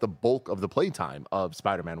makes up the bulk of the playtime of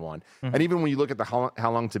Spider-Man 1. And even when you look at the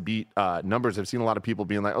how long to beat numbers, I've seen a lot of people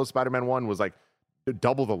being like, oh, Spider-Man 1 was like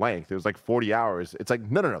double the length. It was like 40 hours. It's like,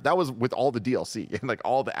 no. That was with all the DLC and like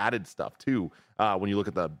all the added stuff too. When you look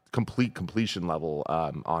at the completion level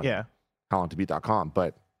on howlongtobeat.com.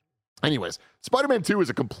 But anyways, Spider-Man 2 is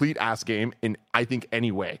a complete ass game in, I think,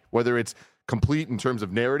 any way. Whether it's complete in terms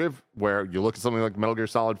of narrative, where you look at something like Metal Gear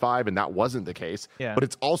Solid 5 and that wasn't the case, but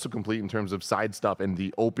it's also complete in terms of side stuff and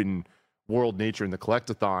the open world nature and the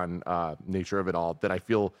collectathon nature of it all, that I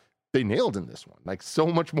feel they nailed in this one, like so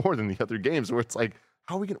much more than the other games, where it's like,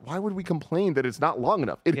 why would we complain that it's not long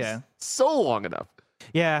enough? It is so long enough.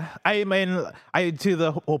 Yeah, I mean, to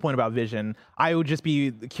the whole point about vision, I would just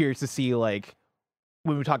be curious to see, like,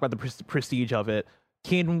 when we talk about the prestige of it,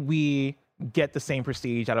 can we get the same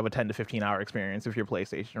prestige out of a 10 to 15 hour experience if you're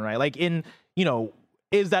PlayStation, right? Like,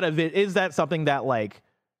 is that something that, like,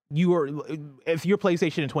 if you're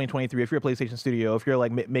PlayStation in 2023, if you're a PlayStation Studio, if you're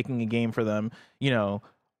like making a game for them,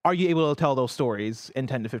 are you able to tell those stories in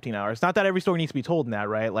 10 to 15 hours? Not that every story needs to be told in that,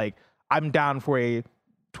 right? Like, I'm down for a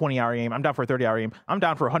 20-hour game. I'm down for a 30-hour game. I'm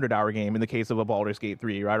down for a 100-hour game in the case of a Baldur's Gate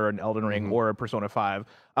 3, right? Or an Elden Ring or a Persona 5.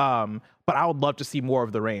 But I would love to see more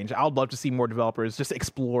of the range. I would love to see more developers just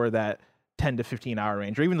explore that 10 to 15 hour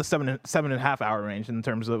range, or even the 7.5 hour range in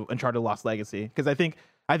terms of Uncharted Lost Legacy, because I think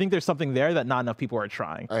there's something there that not enough people are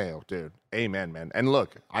trying. Hey, dude, amen, man. And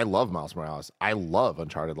look, I love Miles Morales. I love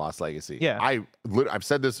Uncharted Lost Legacy. Yeah. I've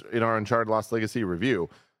said this in our Uncharted Lost Legacy review,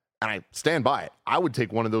 and I stand by it. I would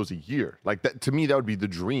take one of those a year. Like that, to me, that would be the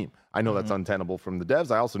dream. I know that's untenable from the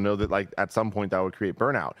devs. I also know that like at some point that would create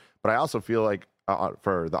burnout. But I also feel like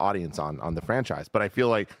for the audience on the franchise. But I feel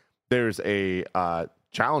like there's a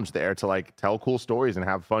challenge there to like tell cool stories and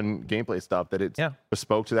have fun gameplay stuff that it's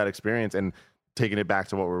bespoke to that experience. And taking it back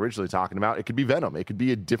to what we're originally talking about, it could be Venom. It could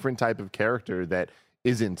be a different type of character that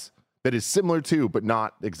is similar to, but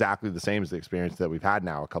not exactly the same as the experience that we've had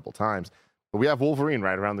now a couple times. But we have Wolverine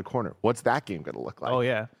right around the corner. What's that game going to look like? Oh,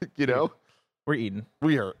 yeah. You know? We're eating.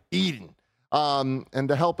 We are eating. And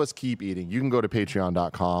to help us keep eating, you can go to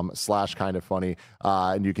patreon.com/kindoffunny,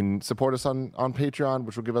 and you can support us on Patreon,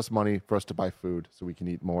 which will give us money for us to buy food so we can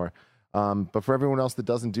eat more. But for everyone else that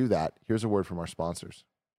doesn't do that, here's a word from our sponsors.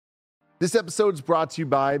 This episode is brought to you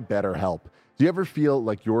by BetterHelp. Do you ever feel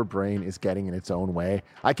like your brain is getting in its own way?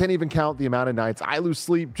 I can't even count the amount of nights I lose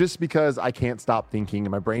sleep just because I can't stop thinking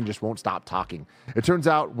and my brain just won't stop talking. It turns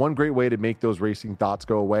out one great way to make those racing thoughts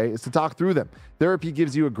go away is to talk through them. Therapy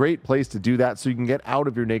gives you a great place to do that so you can get out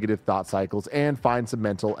of your negative thought cycles and find some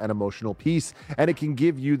mental and emotional peace. And it can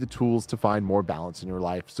give you the tools to find more balance in your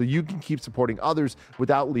life so you can keep supporting others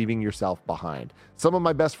without leaving yourself behind. Some of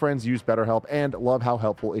my best friends use BetterHelp and love how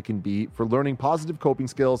helpful it can be for learning positive coping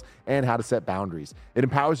skills and how to set boundaries. It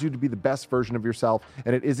empowers you to be the best version of yourself,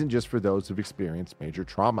 and it isn't just for those who've experienced major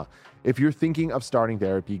trauma. If you're thinking of starting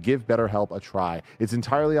therapy, give BetterHelp a try. It's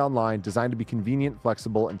entirely online, designed to be convenient,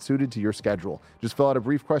 flexible, and suited to your schedule. Just fill out a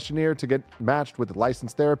brief questionnaire to get matched with a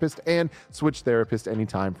licensed therapist and switch therapist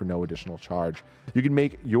anytime for no additional charge. You can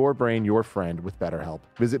make your brain your friend with BetterHelp.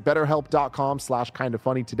 Visit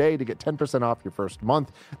betterhelp.com/kindoffunny today to get 10% off your first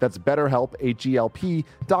month. That's BetterHelp,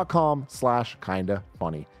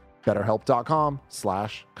 HELP.com/kindoffunny.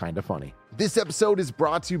 BetterHelp.com/kindoffunny. This episode is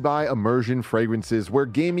brought to you by Immersion Fragrances, where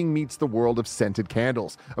gaming meets the world of scented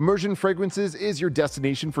candles. Immersion Fragrances is your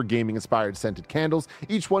destination for gaming-inspired scented candles,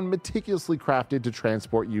 each one meticulously crafted to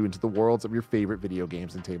transport you into the worlds of your favorite video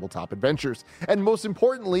games and tabletop adventures. And most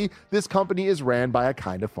importantly, this company is ran by a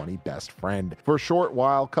kind of funny best friend. For a short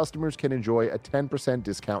while, customers can enjoy a 10%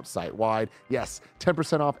 discount site-wide. Yes,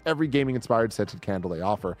 10% off every gaming-inspired scented candle they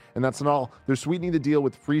offer. And that's not all. They're sweetening the deal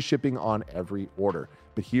with free shipping on every order.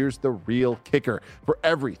 But here's the real kicker. For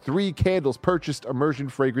every 3 candles purchased, Immersion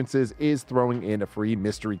Fragrances is throwing in a free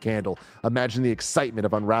mystery candle. Imagine the excitement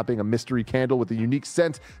of unwrapping a mystery candle with a unique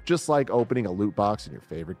scent, just like opening a loot box in your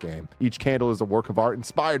favorite game. Each candle is a work of art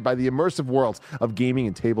inspired by the immersive worlds of gaming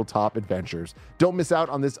and tabletop adventures. Don't miss out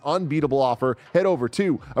on this unbeatable offer. Head over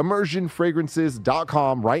to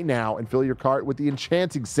immersionfragrances.com right now and fill your cart with the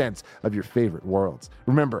enchanting scents of your favorite worlds.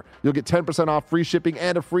 Remember, you'll get 10% off free shipping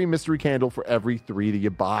and a free mystery candle for every 3 that you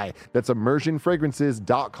buy. That's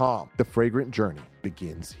immersionfragrances.com. The fragrant journey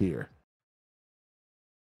begins here.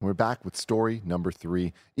 We're back with story number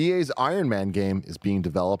 3. EA's Iron Man game is being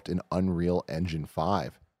developed in Unreal Engine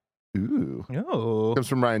 5. Ooh. Oh. Comes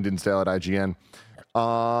from Ryan Dinsdale at IGN.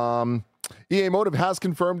 EA Motive has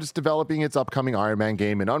confirmed it's developing its upcoming Iron Man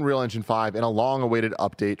game in Unreal Engine 5 in a long-awaited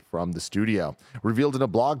update from the studio. Revealed in a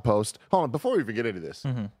blog post. Hold on, before we even get into this.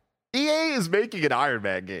 EA is making an Iron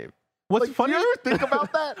Man game. What's Like, funny? do you ever think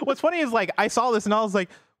about that? What's funny is like I saw this and I was like,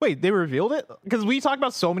 wait, they revealed it? Because we talked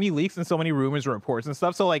about so many leaks and so many rumors and reports and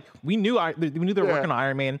stuff. So like we knew they were working on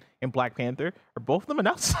Iron Man and Black Panther. Are both of them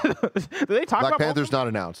announced? Did they talk Black about Panther's not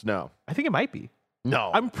announced. No. I think it might be.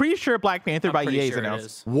 No. I'm pretty sure Black Panther by pretty EA is sure it announced.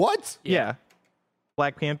 is. What? Yeah.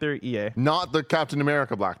 Black Panther, EA. Not the Captain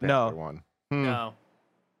America Black Panther No. one. No.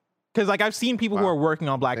 Because like I've seen people who are working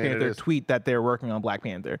on Black Man, it Panther is. tweet that they're working on Black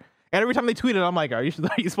Panther. And every time they tweet it, I'm like, are you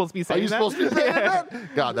supposed to be Are saying you that? supposed to be saying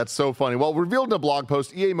that? God, that's so funny. Well, revealed in a blog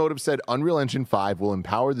post, EA Motive said Unreal Engine 5 will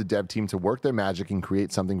empower the dev team to work their magic and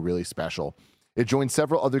create something really special. It joins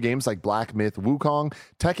several other games like Black Myth Wukong,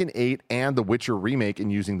 Tekken 8, and The Witcher Remake in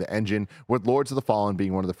using the engine, with Lords of the Fallen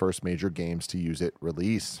being one of the first major games to use it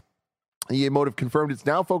release. EA Motive confirmed it's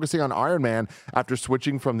now focusing on Iron Man after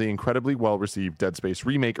switching from the incredibly well-received Dead Space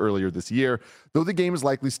remake earlier this year, though the game is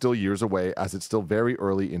likely still years away as it's still very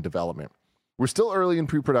early in development. We're still early in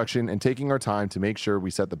pre-production and taking our time to make sure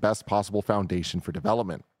we set the best possible foundation for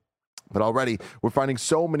development. But already, we're finding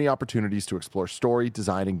so many opportunities to explore story,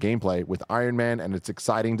 design, and gameplay with Iron Man, and it's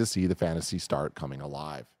exciting to see the fantasy start coming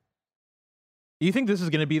alive. Do you think this is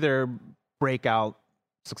going to be their breakout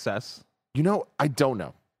success? You know, I don't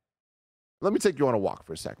know. Let me take you on a walk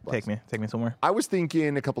for a sec. Bless. Take me somewhere. I was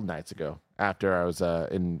thinking a couple nights ago, after I was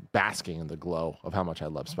basking in the glow of how much I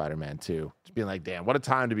love Spider-Man 2. Just being like, damn, what a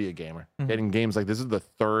time to be a gamer. Getting games like this is the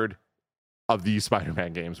third of these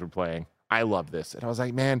Spider-Man games we're playing. I love this. And I was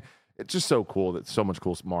like, man, it's just so cool that so much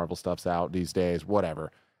cool Marvel stuff's out these days, whatever.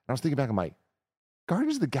 And I was thinking back, I'm like,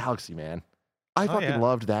 Guardians of the Galaxy, man. I fucking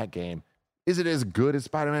loved that game. Is it as good as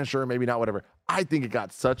Spider-Man? Sure, maybe not, whatever. I think it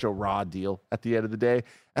got such a raw deal at the end of the day,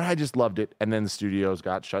 and I just loved it. And then the studios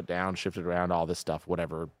got shut down, shifted around, all this stuff,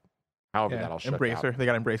 whatever, however that all shut down. Embracer. They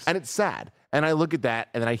got embraced. And it's sad. And I look at that,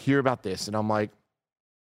 and then I hear about this, and I'm like,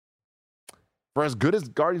 for as good as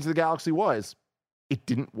Guardians of the Galaxy was, it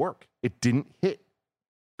didn't work. It didn't hit.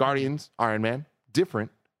 Guardians, Iron Man, different.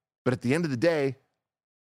 But at the end of the day,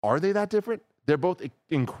 are they that different? They're both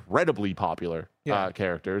incredibly popular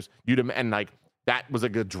characters. And like that was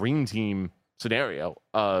like a dream team scenario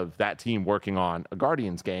of that team working on a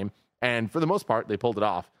Guardians game. And for the most part, they pulled it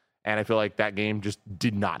off. And I feel like that game just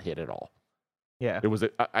did not hit at all. Yeah. It was,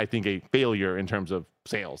 I think, a failure in terms of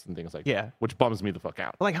sales and things like that, which bums me the fuck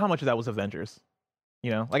out. Like how much of that was Avengers? You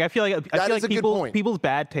know, like I feel like people's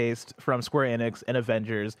bad taste from Square Enix and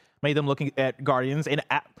Avengers made them looking at Guardians and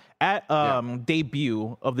at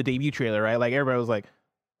debut of the debut trailer, right? Like everybody was like,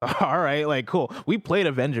 all right, like cool. We played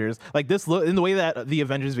Avengers. Like this look in the way that the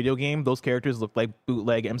Avengers video game, those characters looked like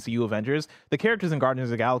bootleg MCU Avengers. The characters in Guardians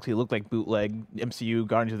of the Galaxy looked like bootleg MCU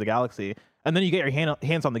Guardians of the Galaxy. And then you get your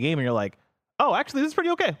hands on the game and you're like, oh, actually, this is pretty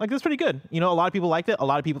okay. Like this is pretty good. You know, a lot of people liked it. A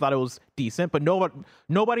lot of people thought it was decent, but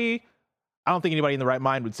nobody. I don't think anybody in the right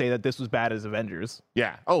mind would say that this was bad as Avengers.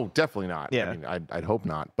 Yeah. Oh, definitely not. Yeah. I mean, I'd hope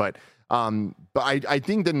not. But I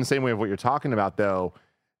think that in the same way of what you're talking about, though,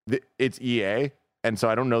 it's EA, and so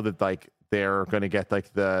I don't know that like they're going to get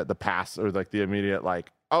like the pass or like the immediate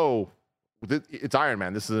like, oh, it's Iron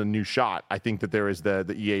Man. This is a new shot. I think that there is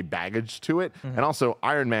the EA baggage to it, and also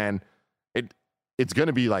Iron Man. It's going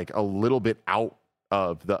to be like a little bit out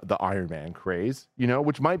of the Iron Man craze, you know,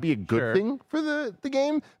 which might be a good thing for the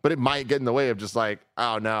game, but it might get in the way of just like,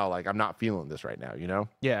 oh no, like I'm not feeling this right now, you know?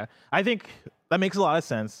 Yeah, I think that makes a lot of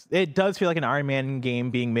sense. It does feel like an Iron Man game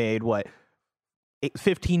being made,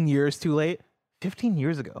 15 years too late? 15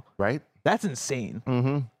 years ago. Right? That's insane.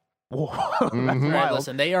 Mm-hmm. Whoa, that's Right,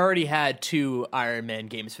 listen, they already had 2 Iron Man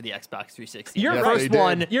games for the Xbox 360. You're the right. first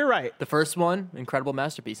one, You're right. The first one, incredible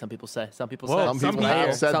masterpiece. Some people say. Some people Whoa, say. some people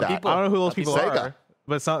have said that. I don't know who those people Sega. are,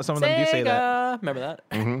 but some of them do say that. Remember that?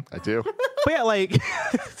 I do. But yeah, like,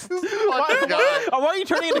 why are you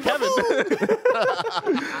turning into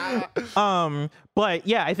Kevin? But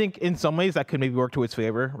yeah, I think in some ways that could maybe work to its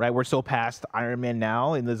favor, right? We're so past Iron Man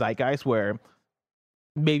now in the zeitgeist where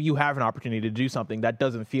maybe you have an opportunity to do something that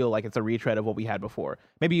doesn't feel like it's a retread of what we had before.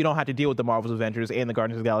 Maybe you don't have to deal with the Marvel's Avengers and the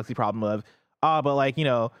Guardians of the Galaxy problem of, but like, you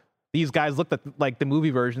know, these guys looked at like the movie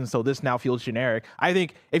version, so this now feels generic. I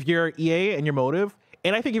think if you're EA and your motive,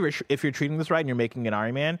 and I think if you're treating this right and you're making an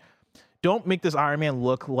Iron Man, don't make this Iron Man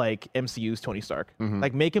look like MCU's Tony Stark.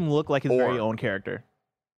 Like make him look like his very own character.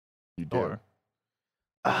 You do.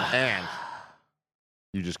 And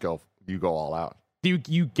you go all out. Do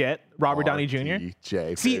you get Robert Downey Jr.?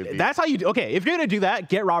 DJ, See, baby. that's how you do. Okay, if you're gonna do that,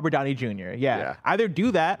 get Robert Downey Jr. Yeah. Either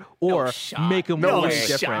do that or make him way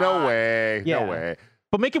different. No way. Yeah. No way.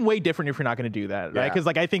 But make him way different if you're not going to do that, right? Because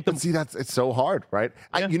like I think But see, it's so hard, right?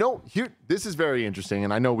 This is very interesting,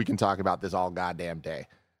 and I know we can talk about this all goddamn day.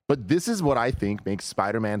 But this is what I think makes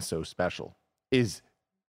Spider-Man so special. Is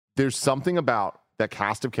there's something about the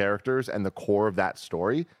cast of characters and the core of that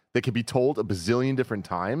story that can be told a bazillion different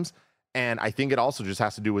times. And I think it also just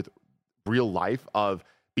has to do with real life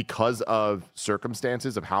because of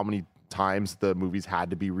circumstances of how many times the movies had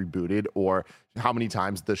to be rebooted or how many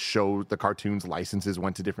times the cartoons licenses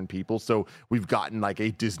went to different people. So we've gotten like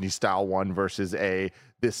a Disney style one versus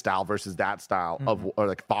this style versus that style or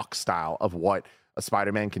like Fox style of what a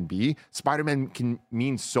Spider-Man can be. Spider-Man can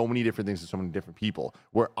mean so many different things to so many different people,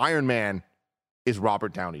 where Iron Man is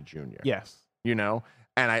Robert Downey Jr. Yes. You know?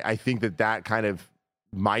 And I think that kind of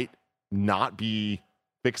might not be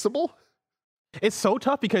fixable. It's so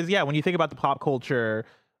tough because when you think about the pop culture,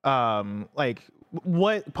 like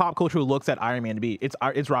what pop culture looks at Iron Man to be, it's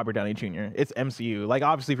Robert Downey Jr. It's MCU. Like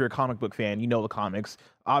obviously if you're a comic book fan, you know the comics.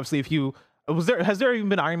 Obviously if you has there even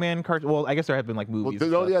been Iron Man cartoon? Well, I guess there have been like movies.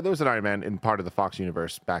 Well, there was an Iron Man in part of the Fox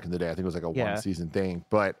universe back in the day. I think it was like a one season thing,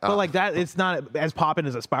 but like that, it's not as poppin'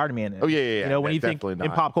 as a Spider-Man is. Oh yeah. You know, when you think in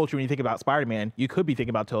pop culture, when you think about Spider-Man, you could be thinking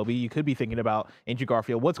about Tobey, you could be thinking about Andrew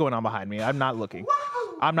Garfield. What's going on behind me? I'm not looking.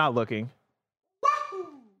 I'm not looking.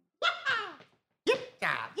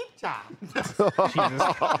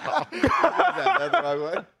 Jesus.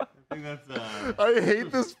 I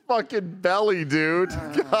hate this fucking belly, dude.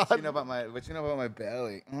 What God. you know about my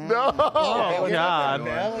belly? No. Oh God.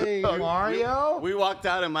 Belly, Mario. We walked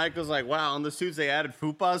out and Michael's like, "Wow, on the suits they added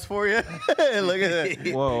fupas for you." Look at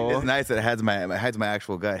it. Whoa. It's nice that it hides my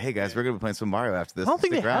actual gut. Hey guys, we're gonna be playing some Mario after this. I don't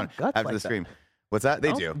think Stick they have around guts after like the that. stream. What's that?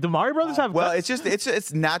 They do. The Mario Brothers have. Well, guts?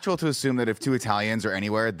 it's natural to assume that if two Italians are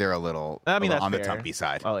anywhere, they're a little, I mean, that's on the fair. tumpy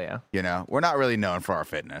side. Oh yeah. You know, we're not really known for our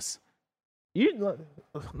fitness.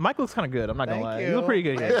 Mike looks kind of good. I'm not gonna Thank lie. you. You look pretty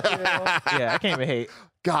good here. Yeah, I can't even hate.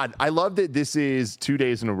 God, I love that this is 2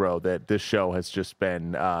 days in a row that this show has just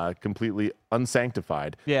been completely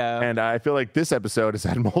unsanctified. Yeah. And I feel like this episode has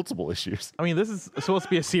had multiple issues. I mean, this is supposed to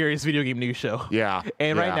be a serious video game news show. Yeah.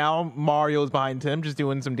 And yeah. right now, Mario's behind him, just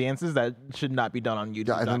doing some dances that should not be done on YouTube.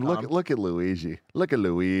 God, and then look at Luigi. Look at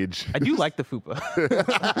Luigi. I do like the fupa.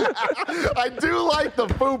 I do like the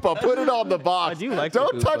fupa. Put it on the box. I do like the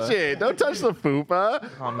Don't fupa. touch it. Don't touch the fupa.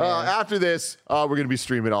 Oh, man. After this, we're going to be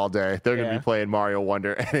streaming all day. They're going to Yeah. be playing Mario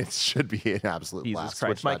Wonder, and it should be an absolute Jesus blast.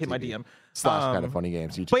 Christ, Mike hit my DM. / kind of funny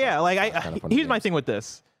games. YouTube But yeah, like Kinda Funny here's my Games. thing with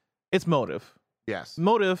this. It's Motive. Yes.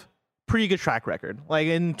 Motive, pretty good track record. Like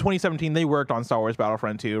in 2017, they worked on Star Wars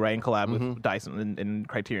Battlefront 2, right, in collab Mm-hmm. with Dyson and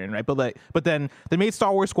Criterion, right? But then they made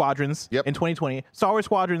Star Wars Squadrons Yep. in 2020. Star Wars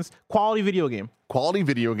Squadrons, quality video game. Quality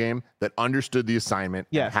video game that understood the assignment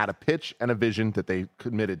Yes. and had a pitch and a vision that they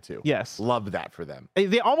committed to. Yes. Love that for them.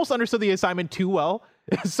 They almost understood the assignment too well.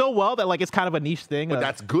 So well that like it's kind of a niche thing. But of,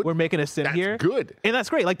 that's good. We're making a sin That's here. good. And that's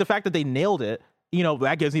great. Like the fact that they nailed it, you know,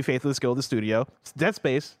 that gives me faith in the skill of the studio. Dead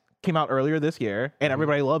Space came out earlier this year Mm-hmm. and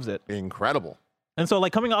everybody loves it. Incredible. And so,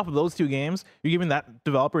 like, coming off of those two games, you're giving that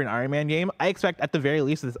developer an Iron Man game. I expect, at the very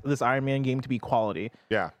least, this Iron Man game to be quality.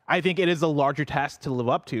 Yeah. I think it is a larger task to live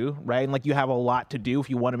up to, right? And, like, you have a lot to do if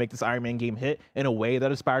you want to make this Iron Man game hit in a way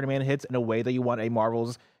that a Spider-Man hits, in a way that you want a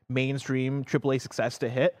Marvel's mainstream AAA success to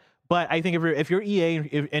hit. But I think if you're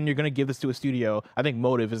EA and you're going to give this to a studio, I think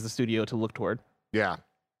Motive is the studio to look toward. Yeah.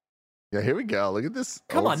 Yeah, here we go. Look at this.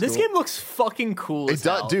 Come old on, this school- game looks fucking cool. It as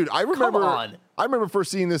does, hell. dude. I Come remember. on. I remember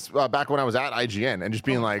first seeing this back when I was at IGN and just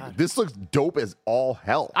being like, "This looks dope as all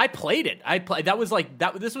hell." I played it. That was like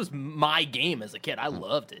that. This was my game as a kid. I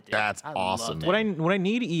loved it. Dude. That's I awesome. loved it. What I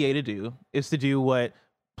need EA to do is to do what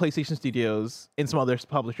PlayStation Studios and some other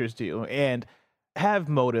publishers do, and have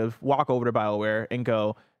Motive walk over to BioWare and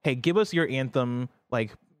go, "Hey, give us your Anthem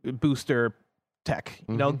like booster tech.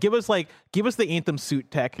 You know, give us the Anthem suit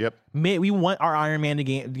tech. Yep. We want our Iron Man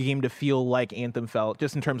game to feel like Anthem felt,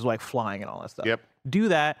 just in terms of like flying and all that stuff. Yep. Do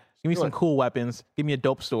that. Give me Do some it. cool weapons. Give me a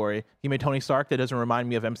dope story. Give me a Tony Stark that doesn't remind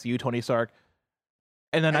me of MCU Tony Stark.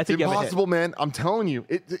 And then I It's think you have a hit. impossible, man. I'm telling you.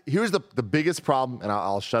 Here's the biggest problem, and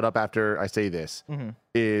I'll shut up after I say this,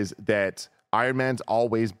 is that Iron Man's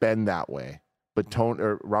always been that way, but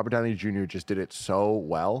Robert Downey Jr. just did it so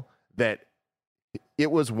well that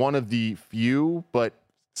it was one of the few, but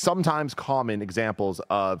sometimes common examples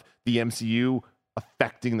of the MCU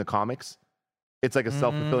affecting the comics. It's like a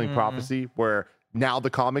self-fulfilling prophecy where now the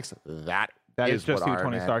comics, that is just what who Iron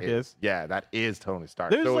Tony Man Stark is. Yeah, that is Tony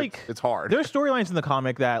Stark. There's So like it's hard. There's storylines in the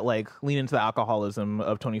comic that like lean into the alcoholism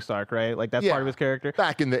of Tony Stark, right? Like that's Yeah. part of his character.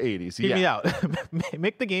 Back in the 80s. Hear Yeah. me out.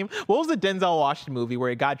 Make the game. What was the Denzel Washington movie where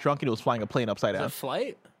it got drunk and it was flying a plane upside The down?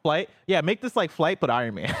 flight. Flight. Yeah, make this like Flight, but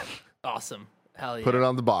Iron Man. Awesome. Hell yeah. Put it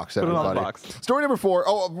on the box, Put it everybody. on the box. Story number 4.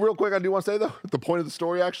 Oh, real quick, I do want to say, though, the point of the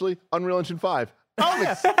story, actually, Unreal Engine 5. That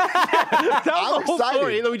was the whole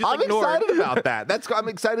story that we just I'm ignored. excited about that. I'm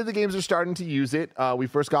excited the games are starting to use it. We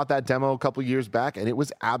first got that demo a couple years back, and it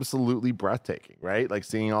was absolutely breathtaking, right? Like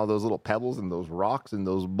seeing all those little pebbles and those rocks and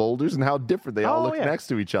those boulders and how different they all Oh, look yeah. next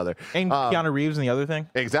to each other. And Keanu Reeves and the other thing.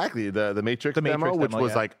 Exactly. The Matrix The demo, Matrix which demo,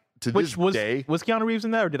 was yeah. like, to Which this was day, Keanu Reeves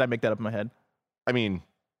in that, or did I make that up in my head? I mean,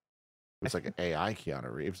 it was like an AI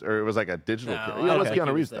Keanu Reeves, or it was like a digital No, Keanu. I Yeah, it don't was think Keanu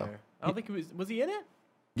he Reeves, was though. there. I don't think he was. Was he in it?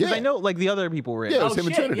 Because Yeah. I know like the other people were in. Yeah, it it. was him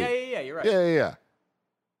and shit. Trinity. Yeah. You're right. Yeah.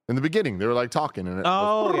 In the beginning, they were like talking, and it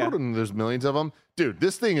Oh, goes, yeah. and there's millions of them. Dude,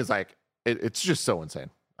 this thing is like, it's just so insane.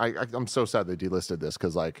 I'm so sad they delisted this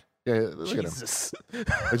because, like, yeah, look at him. Jesus.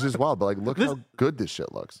 It's just wild, but like, look This- how good this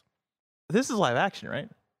shit looks. This is live action, right?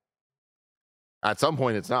 At some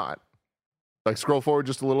point, it's not. Like, scroll forward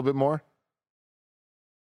just a little bit more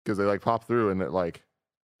because they like pop through, and it like,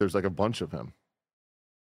 there's like a bunch of him.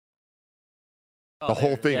 Oh, The there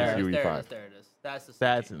whole it is, thing there is it is, UE5. There it is. That's the.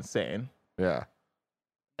 That's CG. insane. Yeah.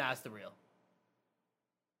 That's the real.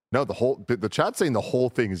 No, the chat's saying the whole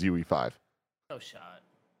thing is UE5. No shot.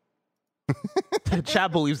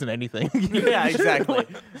 Chat believes in anything. Yeah, exactly.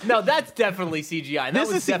 No, that's definitely CGI. That This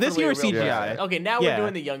was is- this definitely year a real CGI. person. Okay, now Yeah. we're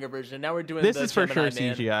doing the younger version. Now we're doing This the is for sure Gemini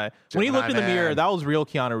Man. CGI. When you looked in the Gemini mirror, Man. that was real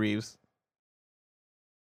Keanu Reeves.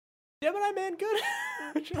 Gemini Man good?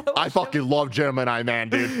 I fucking love Gemini Man,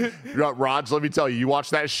 dude. Raj, let me tell you, you watch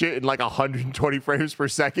that shit in like 120 frames per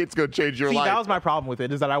second, it's gonna change your See, life. that was my problem with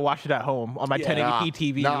it, is that I watched it at home on my 1080p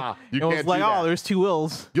TV. Nah, you and it was can't like, do that. oh, there's two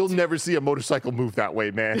wills. You'll never see a motorcycle move that way,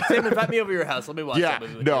 man. Tim, invite me over your house. Let me watch Yeah, that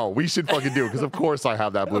movie. no, we should fucking do it because of course I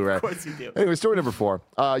have that Blu-ray. Of course you do. Anyway, story number 4.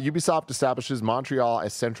 Ubisoft establishes Montreal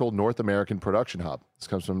as central North American production hub. This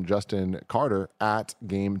comes from Justin Carter at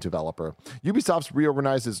Game Developer. Ubisoft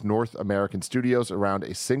reorganizes North American studios around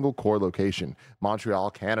a single core location, Montreal,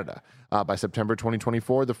 Canada. By September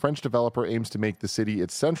 2024, the French developer aims to make the city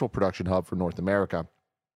its central production hub for North America,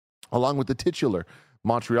 along with the titular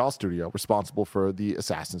Montreal studio responsible for the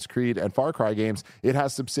Assassin's Creed and Far Cry games. It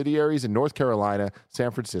has subsidiaries in North Carolina, San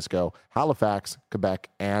Francisco, Halifax, Quebec,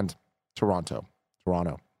 and Toronto.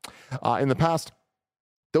 In the past,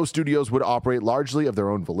 those studios would operate largely of their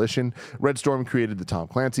own volition. Red Storm created the Tom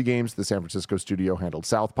Clancy games, the San Francisco studio handled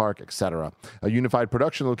South Park, etc. A unified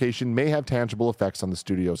production location may have tangible effects on the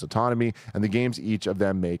studio's autonomy and the games each of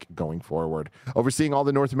them make going forward. Overseeing all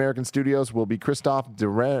the North American studios will be Christophe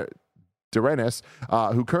Durenis,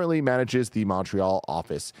 who currently manages the Montreal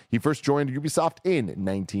office. He first joined Ubisoft in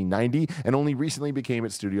 1990 and only recently became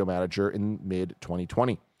its studio manager in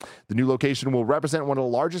mid-2020. The new location will represent one of the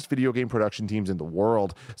largest video game production teams in the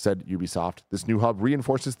world, said Ubisoft. This new hub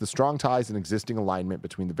reinforces the strong ties and existing alignment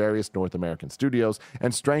between the various North American studios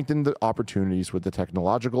and strengthen the opportunities with the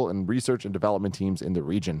technological and research and development teams in the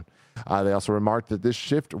region. They also remarked that this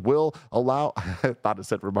shift will allow... I thought it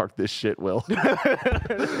said remark, this shit will.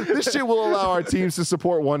 This shit will allow our teams to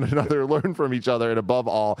support one another, learn from each other, and above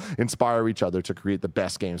all, inspire each other to create the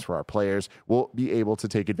best games for our players. We'll be able to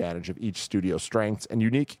take advantage of each studio's strengths and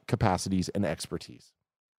unique capacities and expertise.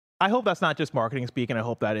 I hope that's not just marketing speak, and I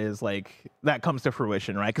hope that is like that comes to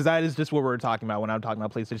fruition, right? Because that is just what we're talking about when I'm talking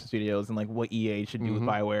about PlayStation Studios and like what EA should do with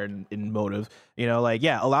BioWare and Motive. You know, like,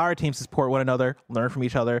 yeah, allow our teams to support one another, learn from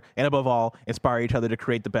each other, and above all, inspire each other to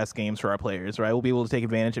create the best games for our players, right? We'll be able to take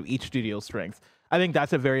advantage of each studio's strengths. I think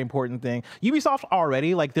that's a very important thing. Ubisoft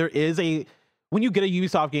already, like, there is when you get a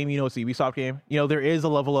Ubisoft game, you know it's a Ubisoft game. You know, there is a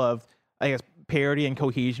level of, I guess, parity and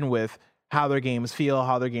cohesion with how their games feel,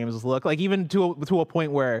 how their games look. Like, even to a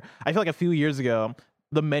point where I feel like a few years ago,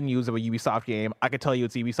 the menus of a Ubisoft game, I could tell you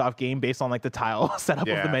it's a Ubisoft game based on like the tile setup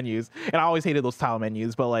of the menus. And I always hated those tile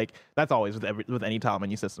menus, but like that's always with any tile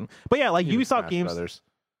menu system. But yeah, like Even Ubisoft Smash games. Brothers.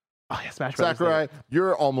 Oh yeah, Smash Brothers. Sakurai,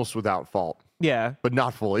 you're almost without fault, Yeah. but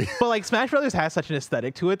not fully. But like Smash Brothers has such an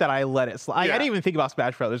aesthetic to it that I let it slide. Yeah. I didn't even think about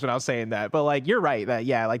Smash Brothers when I was saying that. But like, you're right that,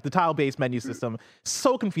 yeah, like the tile-based menu system,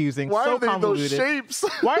 so confusing, Why so are they convoluted. those shapes?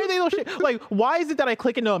 Why are they those shapes? Like, why is it that I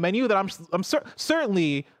click into a menu that I'm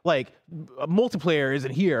certainly like multiplayer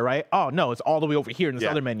isn't here, right? Oh no, it's all the way over here in this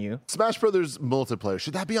other menu. Smash Brothers multiplayer,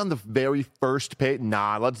 should that be on the very first page?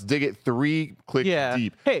 Nah, let's dig it 3 clicks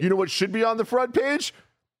deep. Hey. You know what should be on the front page?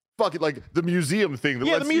 Fuck it, like the museum thing that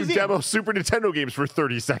lets you demo Super Nintendo games for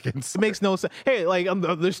 30 seconds. It makes no sense. Hey, like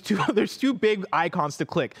there's two big icons to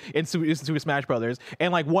click in Super Smash Brothers,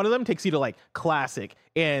 and like one of them takes you to like classic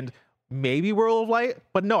and maybe World of Light,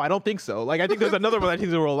 but no, I don't think so. Like I think there's another one that takes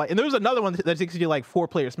you to World of Light, and there's another one that takes you to like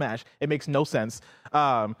 4-player Smash. It makes no sense.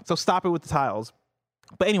 So stop it with the tiles.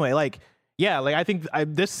 But anyway, like. Yeah, like I think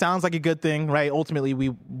this sounds like a good thing, right? Ultimately, we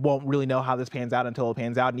won't really know how this pans out until it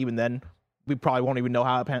pans out, and even then, we probably won't even know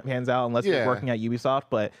how it pans out unless we're working at Ubisoft.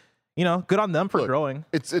 But you know, good on them for growing.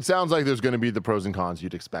 It sounds like there's going to be the pros and cons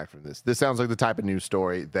you'd expect from this. This sounds like the type of news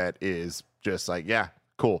story that is just like, yeah,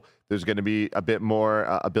 cool. There's going to be a bit more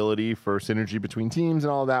ability for synergy between teams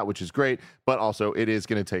and all of that, which is great. But also, it is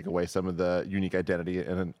going to take away some of the unique identity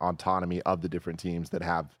and autonomy of the different teams that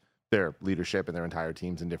have their leadership and their entire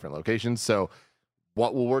teams in different locations. So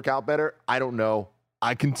what will work out better? I don't know.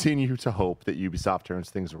 I continue to hope that Ubisoft turns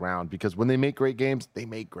things around because when they make great games, they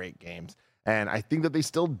make great games. And I think that they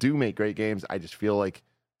still do make great games. I just feel like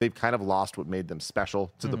they've kind of lost what made them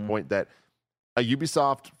special to the point that a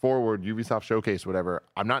Ubisoft Forward, Ubisoft Showcase, whatever,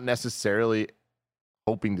 I'm not necessarily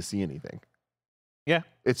hoping to see anything. Yeah.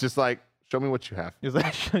 It's just like, show me what you have. It's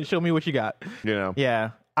like, show me what you got. You know?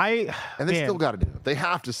 Yeah. And they still got it in them. They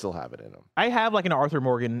have to still have it in them. I have like an Arthur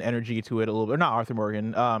Morgan energy to it a little bit. Or not Arthur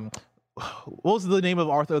Morgan. What was the name of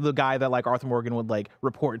Arthur, the guy that like Arthur Morgan would like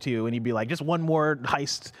report to, and he'd be like, just one more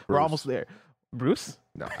heist. We're almost there. Bruce?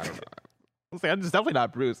 No, I don't know. It's definitely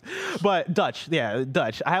not Bruce, but Dutch. Yeah,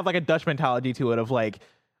 Dutch. I have like a Dutch mentality to it of like,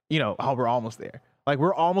 you know, oh, we're almost there. Like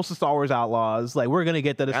we're almost the Star Wars Outlaws. Like we're gonna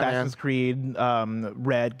get the Assassin's Creed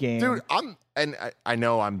Red game. Dude,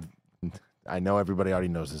 I know everybody already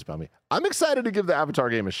knows this about me. I'm excited to give the Avatar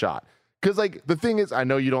game a shot. Because, like, the thing is, I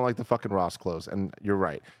know you don't like the fucking Ross clothes, and you're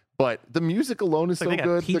right. But the music alone is Like so they got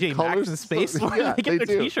good. TJ The Maxx colors in space. So, Where do yeah, they get their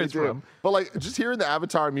do, t-shirts they do. from? But like just hearing the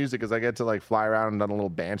Avatar music as I get to like fly around and on a little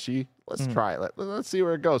banshee, let's try it. Let's see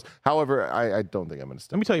where it goes. However, I don't think I'm gonna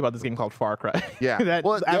stick. Let me tell you about this game called Far Cry. Yeah. that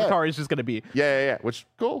Well, yeah. Avatar is just going to be Yeah. Which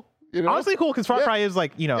cool. You know? honestly cool because Far Yeah. Cry is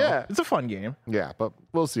like, Yeah. it's a fun game. Yeah, but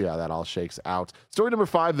we'll see how that all shakes out. Story number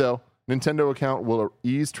 5, though. Nintendo account will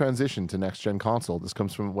ease transition to next-gen console. This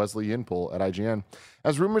comes from Wesley Yinpol at IGN.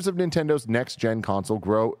 As rumors of Nintendo's next-gen console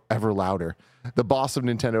grow ever louder, the boss of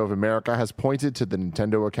Nintendo of America has pointed to the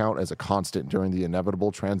Nintendo account as a constant during the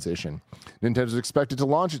inevitable transition. Nintendo is expected to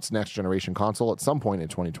launch its next-generation console at some point in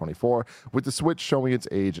 2024, with the Switch showing its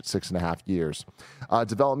age at 6.5 years.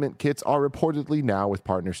 Development kits are reportedly now with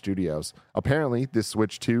partner studios. Apparently, this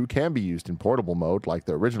Switch 2 can be used in portable mode like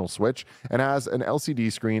the original Switch and has an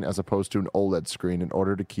LCD screen as opposed to an OLED screen in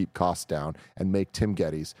order to keep costs down and make Tim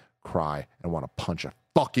Geddes cry and want to punch a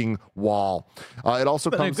fucking wall. It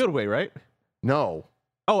also But in a comes... good way, right? No.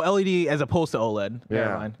 Oh, LED as opposed to OLED. Yeah.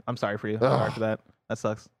 Never mind. I'm sorry for you. Sorry for that. That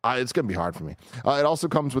sucks. It's going to be hard for me. It also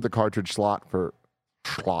comes with a cartridge slot for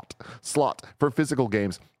physical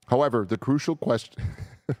games. However, the crucial question...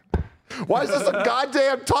 Why is this a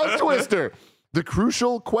goddamn tongue twister? The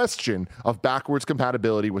crucial question of backwards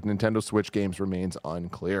compatibility with Nintendo Switch games remains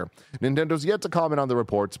unclear. Nintendo's yet to comment on the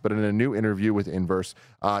reports, but in a new interview with Inverse,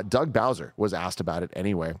 Doug Bowser was asked about it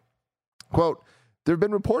anyway. Quote, there have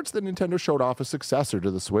been reports that Nintendo showed off a successor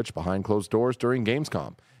to the Switch behind closed doors during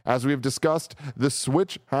Gamescom. As we have discussed, the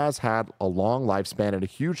Switch has had a long lifespan and a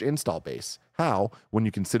huge install base. How, when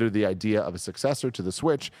you consider the idea of a successor to the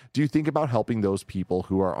Switch, do you think about helping those people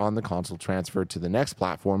who are on the console transfer to the next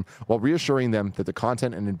platform while reassuring them that the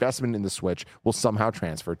content and investment in the Switch will somehow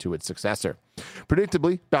transfer to its successor?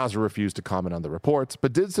 Predictably, Bowser refused to comment on the reports,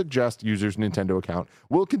 but did suggest users' Nintendo account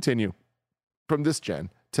will continue from this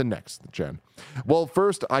gen to next gen. Well,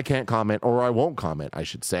 first, I can't comment, or I won't comment, I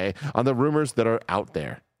should say, on the rumors that are out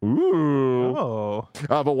there. Ooh. Oh.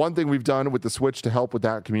 But one thing we've done with the Switch to help with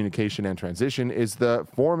that communication and transition is the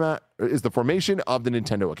formation of the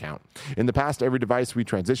Nintendo account. In the past, every device we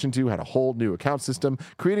transitioned to had a whole new account system.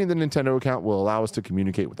 Creating the Nintendo account will allow us to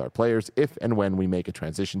communicate with our players if and when we make a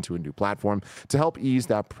transition to a new platform to help ease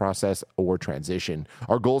that process or transition.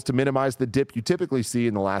 Our goal is to minimize the dip you typically see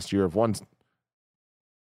in the last year of one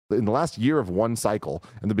cycle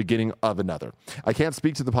and the beginning of another. I can't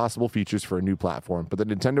speak to the possible features for a new platform, but the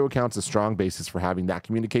Nintendo account's a strong basis for having that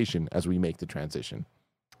communication as we make the transition.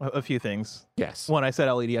 A few things. Yes. One, I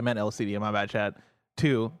said LED, I meant LCD in my bad chat.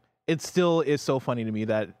 Two, it still is so funny to me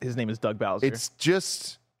that his name is Doug Bowser. It's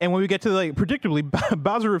just and when we get to predictably,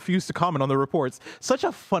 Bowser refused to comment on the reports. Such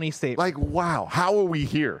a funny statement. like, wow, how are we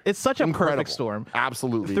here? It's such a Incredible. perfect storm.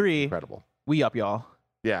 Absolutely 3, incredible. we up, y'all.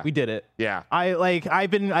 Yeah. We did it. Yeah.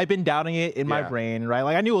 I've been doubting it in my Yeah. brain, right?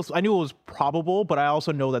 Like I knew it was probable, but I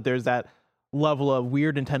also know that there's that level of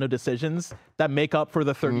weird Nintendo decisions that make up for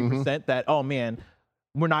the 30% that, oh man,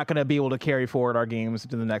 we're not going to be able to carry forward our games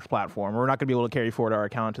to the next platform. We're not going to be able to carry forward our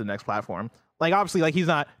account to the next platform. Like obviously, like he's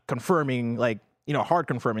not confirming, hard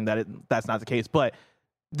confirming that that's not the case, but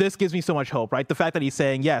this gives me so much hope, right? The fact that he's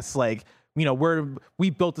saying yes, like, we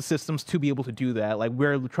built the systems to be able to do that. Like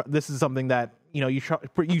this is something that, you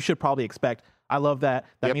should probably expect. I love that.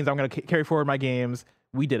 That means I'm going to carry forward my games.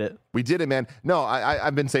 We did it. We did it, man. No,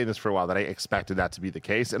 I've been saying this for a while that I expected that to be the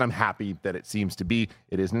case, and I'm happy that it seems to be.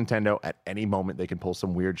 It is Nintendo. At any moment, they can pull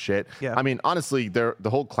some weird shit. Yeah. I mean, honestly, the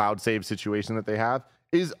whole cloud save situation that they have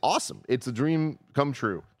is awesome. It's a dream come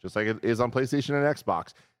true, just like it is on PlayStation and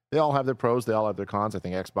Xbox. They all have their pros. They all have their cons. I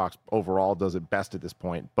think Xbox overall does it best at this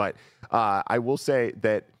point. But I will say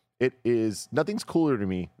that nothing's cooler to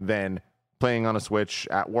me than playing on a Switch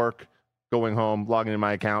at work, going home, logging in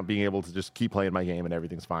my account, being able to just keep playing my game and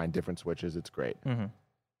everything's fine. Different Switches. It's great. Mm-hmm.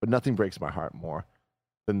 But nothing breaks my heart more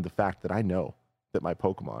than the fact that I know that my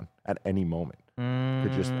Pokemon at any moment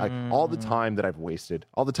could just, like, all the time that I've wasted,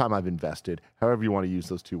 all the time I've invested, however you want to use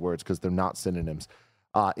those two words, because they're not synonyms,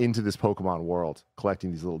 into this Pokemon world,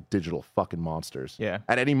 collecting these little digital fucking monsters. Yeah.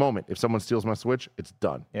 At any moment, if someone steals my Switch, it's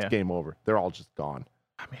done. Yeah. It's game over. They're all just gone.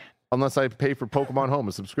 Oh, man. Unless I pay for Pokemon Home,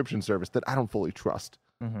 a subscription service that I don't fully trust.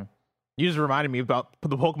 Mm-hmm. You just reminded me about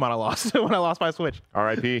the Pokemon I lost when I lost my Switch.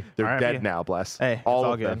 R.I.P. They're R.I.P. dead now, bless. Hey, it's all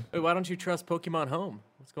all of good. them. Wait, why don't you trust Pokemon Home?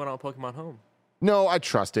 What's going on with Pokemon Home? No, I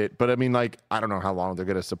trust it, but I mean, like, I don't know how long they're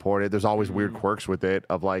going to support it. There's always weird quirks with it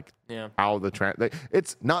of like how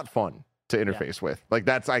it's not fun to interface with. Like,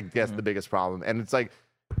 that's, I guess, the biggest problem. And it's like,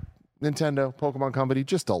 Nintendo, Pokemon Company,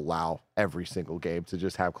 just allow every single game to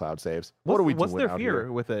just have cloud saves. What are we doing What's their out fear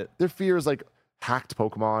here? with it? Their fear is like hacked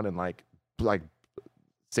Pokemon and like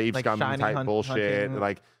save Like scum shiny type bullshit, hunting.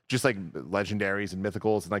 like just like legendaries and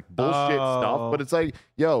mythicals and like bullshit stuff. But it's like,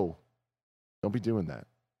 yo, don't be doing that.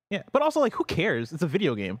 Yeah, but also like, who cares? It's a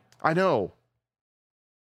video game. I know.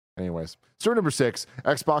 Anyways, story number 6,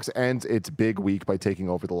 Xbox ends its big week by taking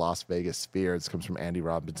over the Las Vegas Sphere. This comes from Andy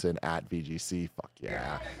Robinson at VGC. Fuck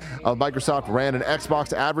yeah. Microsoft ran an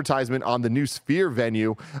Xbox advertisement on the new Sphere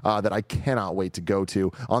venue that I cannot wait to go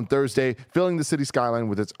to on Thursday, filling the city skyline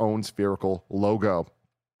with its own spherical logo.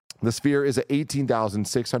 The Sphere is an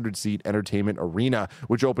 18,600 seat entertainment arena,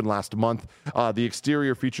 which opened last month. The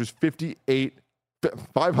exterior features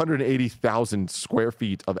 580,000 square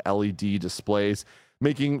feet of LED displays,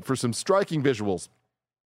 making for some striking visuals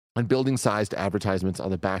and building-sized advertisements on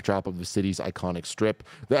the backdrop of the city's iconic strip.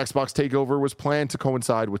 The Xbox takeover was planned to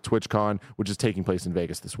coincide with TwitchCon, which is taking place in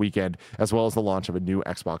Vegas this weekend, as well as the launch of a new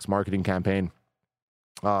Xbox marketing campaign.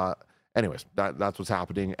 Anyways, that's what's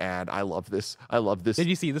happening, and I love this. Did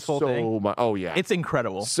you see this whole so thing? much. Oh yeah, It's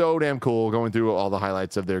incredible. so damn cool. Going through all the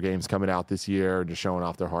highlights of their games coming out this year and just showing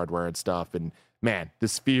off their hardware and stuff. And man, the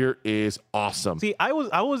Sphere is awesome. See, I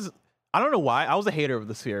don't know why. I was a hater of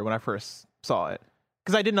the Sphere when I first saw it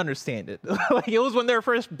because I didn't understand it. Like, it was when they were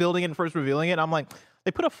first building it and first revealing it. I'm like, they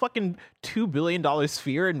put a fucking $2 billion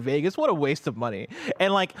Sphere in Vegas. What a waste of money.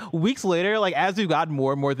 And like weeks later, like as we got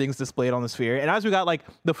more and more things displayed on the Sphere, and as we got like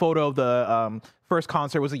the photo of the first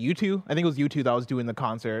concert, was it U2? I think it was U2 that was doing the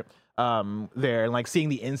concert there, and like seeing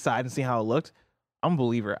the inside and seeing how it looked. I'm a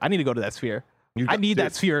believer. I need to go to that Sphere. I need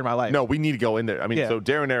that Sphere in my life. No, we need to go in there. I mean, Yeah. so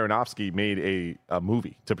Darren Aronofsky made a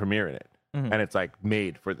movie to premiere in it, and it's like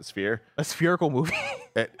made for the Sphere. A spherical movie.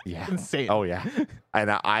 Yeah, Insane. Oh yeah,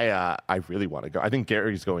 and I really want to go. I think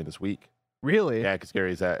Gary's going this week. Really? Yeah, because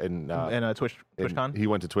Gary's in TwitchCon. He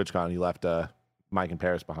went to TwitchCon. He left Mike and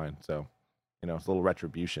Paris behind. So, you know, it's a little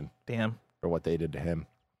retribution Damn. for what they did to him.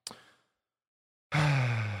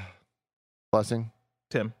 Blessing.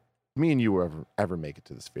 Tim. Me and you will ever make it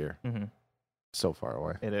to the Sphere. Mm-hmm. So far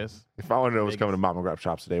away. It is. If I wanted to know what was coming to Mom and Grab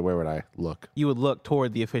Shops today, where would I look? You would look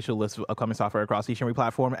toward the official list of upcoming software across each and every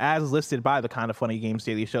platform as listed by the Kind of Funny Games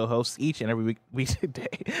Daily Show hosts each and every weekday.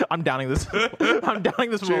 I'm downing this. I'm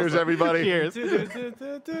downing this. Cheers, everybody. Cheers.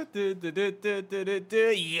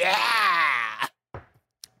 Yeah.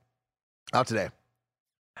 Out today.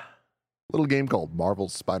 Little game called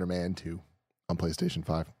Marvel's Spider-Man 2 on PlayStation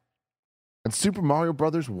 5. And Super Mario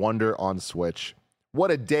Brothers Wonder on Switch. What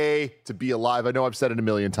a day to be alive. I know I've said it a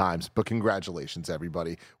million times, but congratulations,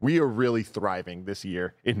 everybody. We are really thriving this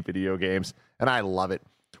year in video games, and I love it.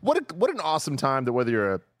 What an awesome time that whether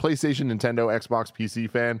you're a PlayStation, Nintendo, Xbox, PC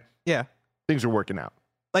fan, Yeah. things are working out.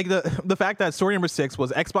 Like the fact that story number 6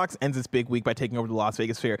 was Xbox ends its big week by taking over the Las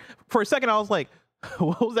Vegas Sphere. For a second, I was like,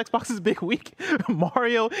 what was Xbox's big week?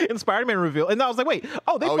 Mario and Spider-Man reveal. And I was like, wait,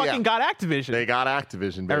 they fucking got Activision. They got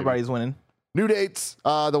Activision, baby. Everybody's winning. New dates.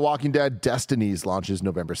 The Walking Dead Destinies launches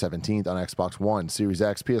November 17th on Xbox One, Series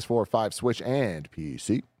X, PS4, 5, Switch, and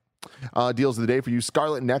PC. Deals of the day for you.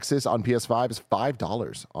 Scarlet Nexus on PS5 is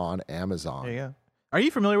 $5 on Amazon. There you go. Are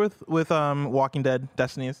you familiar with Walking Dead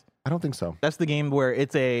Destinies? I don't think so. That's the game where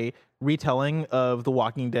it's a retelling of the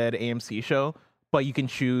Walking Dead AMC show, but you can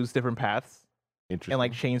choose different paths Interesting. and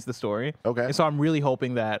like change the story. Okay. And so I'm really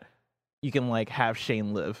hoping that you can like have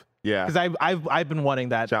Shane live. Yeah. Because I've been wanting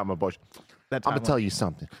that. Shout out my bush. that I'm gonna tell you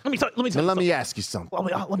something. Let me tell you. Let me ask you something.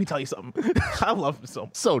 Let me tell you something. I love him so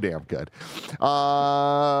much. So damn good.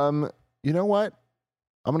 You know what?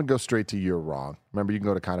 I'm going to go straight to You're Wrong. Remember, you can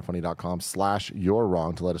go to kindoffunny.com/You're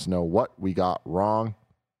Wrong to let us know what we got wrong.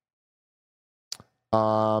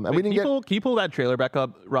 And we didn't Can you pull that trailer back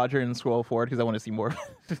up, Roger, and scroll forward because I want to see more.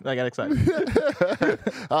 I got excited.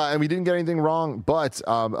 and we didn't get anything wrong, but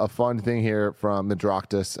a fun thing here from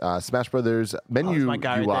Medroctus, Smash Brothers menu my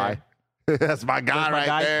guy UI. right That's my guy That's my right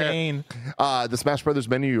guy, there. Shane. The Smash Brothers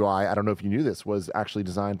menu UI, I don't know if you knew this, was actually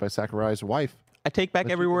designed by Sakurai's wife. I take back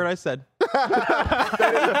every word I said. I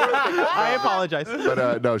apologize.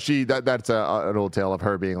 But no, that's an old tale of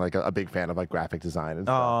her being like a big fan of like graphic design and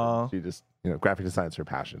stuff. Aw. She just, graphic design is her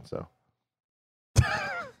passion. So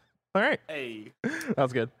All right. Hey. That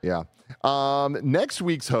was good. yeah. Next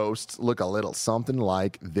week's hosts look a little something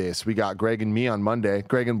like this. We got Greg and me on Monday,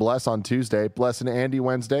 Greg and Bless on Tuesday, Bless and Andy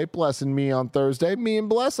Wednesday, Bless and me on Thursday, me and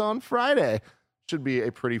Bless on Friday. Should be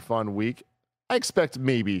a pretty fun week. I expect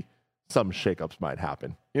maybe some shakeups might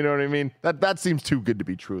happen. You know what I mean? That seems too good to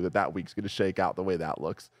be true that week's going to shake out the way that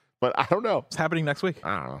looks. But I don't know. It's happening next week.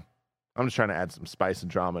 I don't know. I'm just trying to add some spice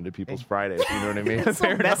and drama to people's Fridays. You know what I mean? It's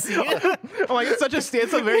so messy. I'm like, it's a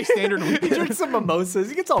very standard He weekend. drinks some mimosas.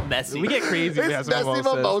 He gets all messy. We get crazy. We have It's some Messy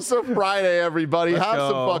mimosas. Mimosa Friday, everybody. Let's Have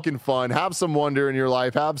some go. fucking fun. Have some wonder in your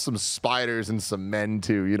life. Have some spiders and some men,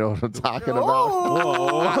 too. You know what I'm talking about?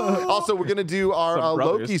 Also, we're going to do our Some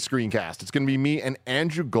brothers. Loki screencast. It's going to be me and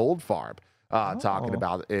Andrew Goldfarb talking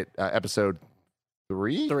about it, episode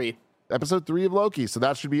 3? Episode 3 of Loki. So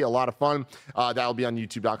that should be a lot of fun. That'll be on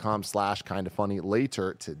youtube.com/kindafunny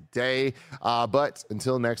later today. But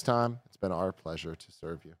until next time, it's been our pleasure to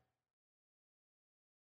serve you.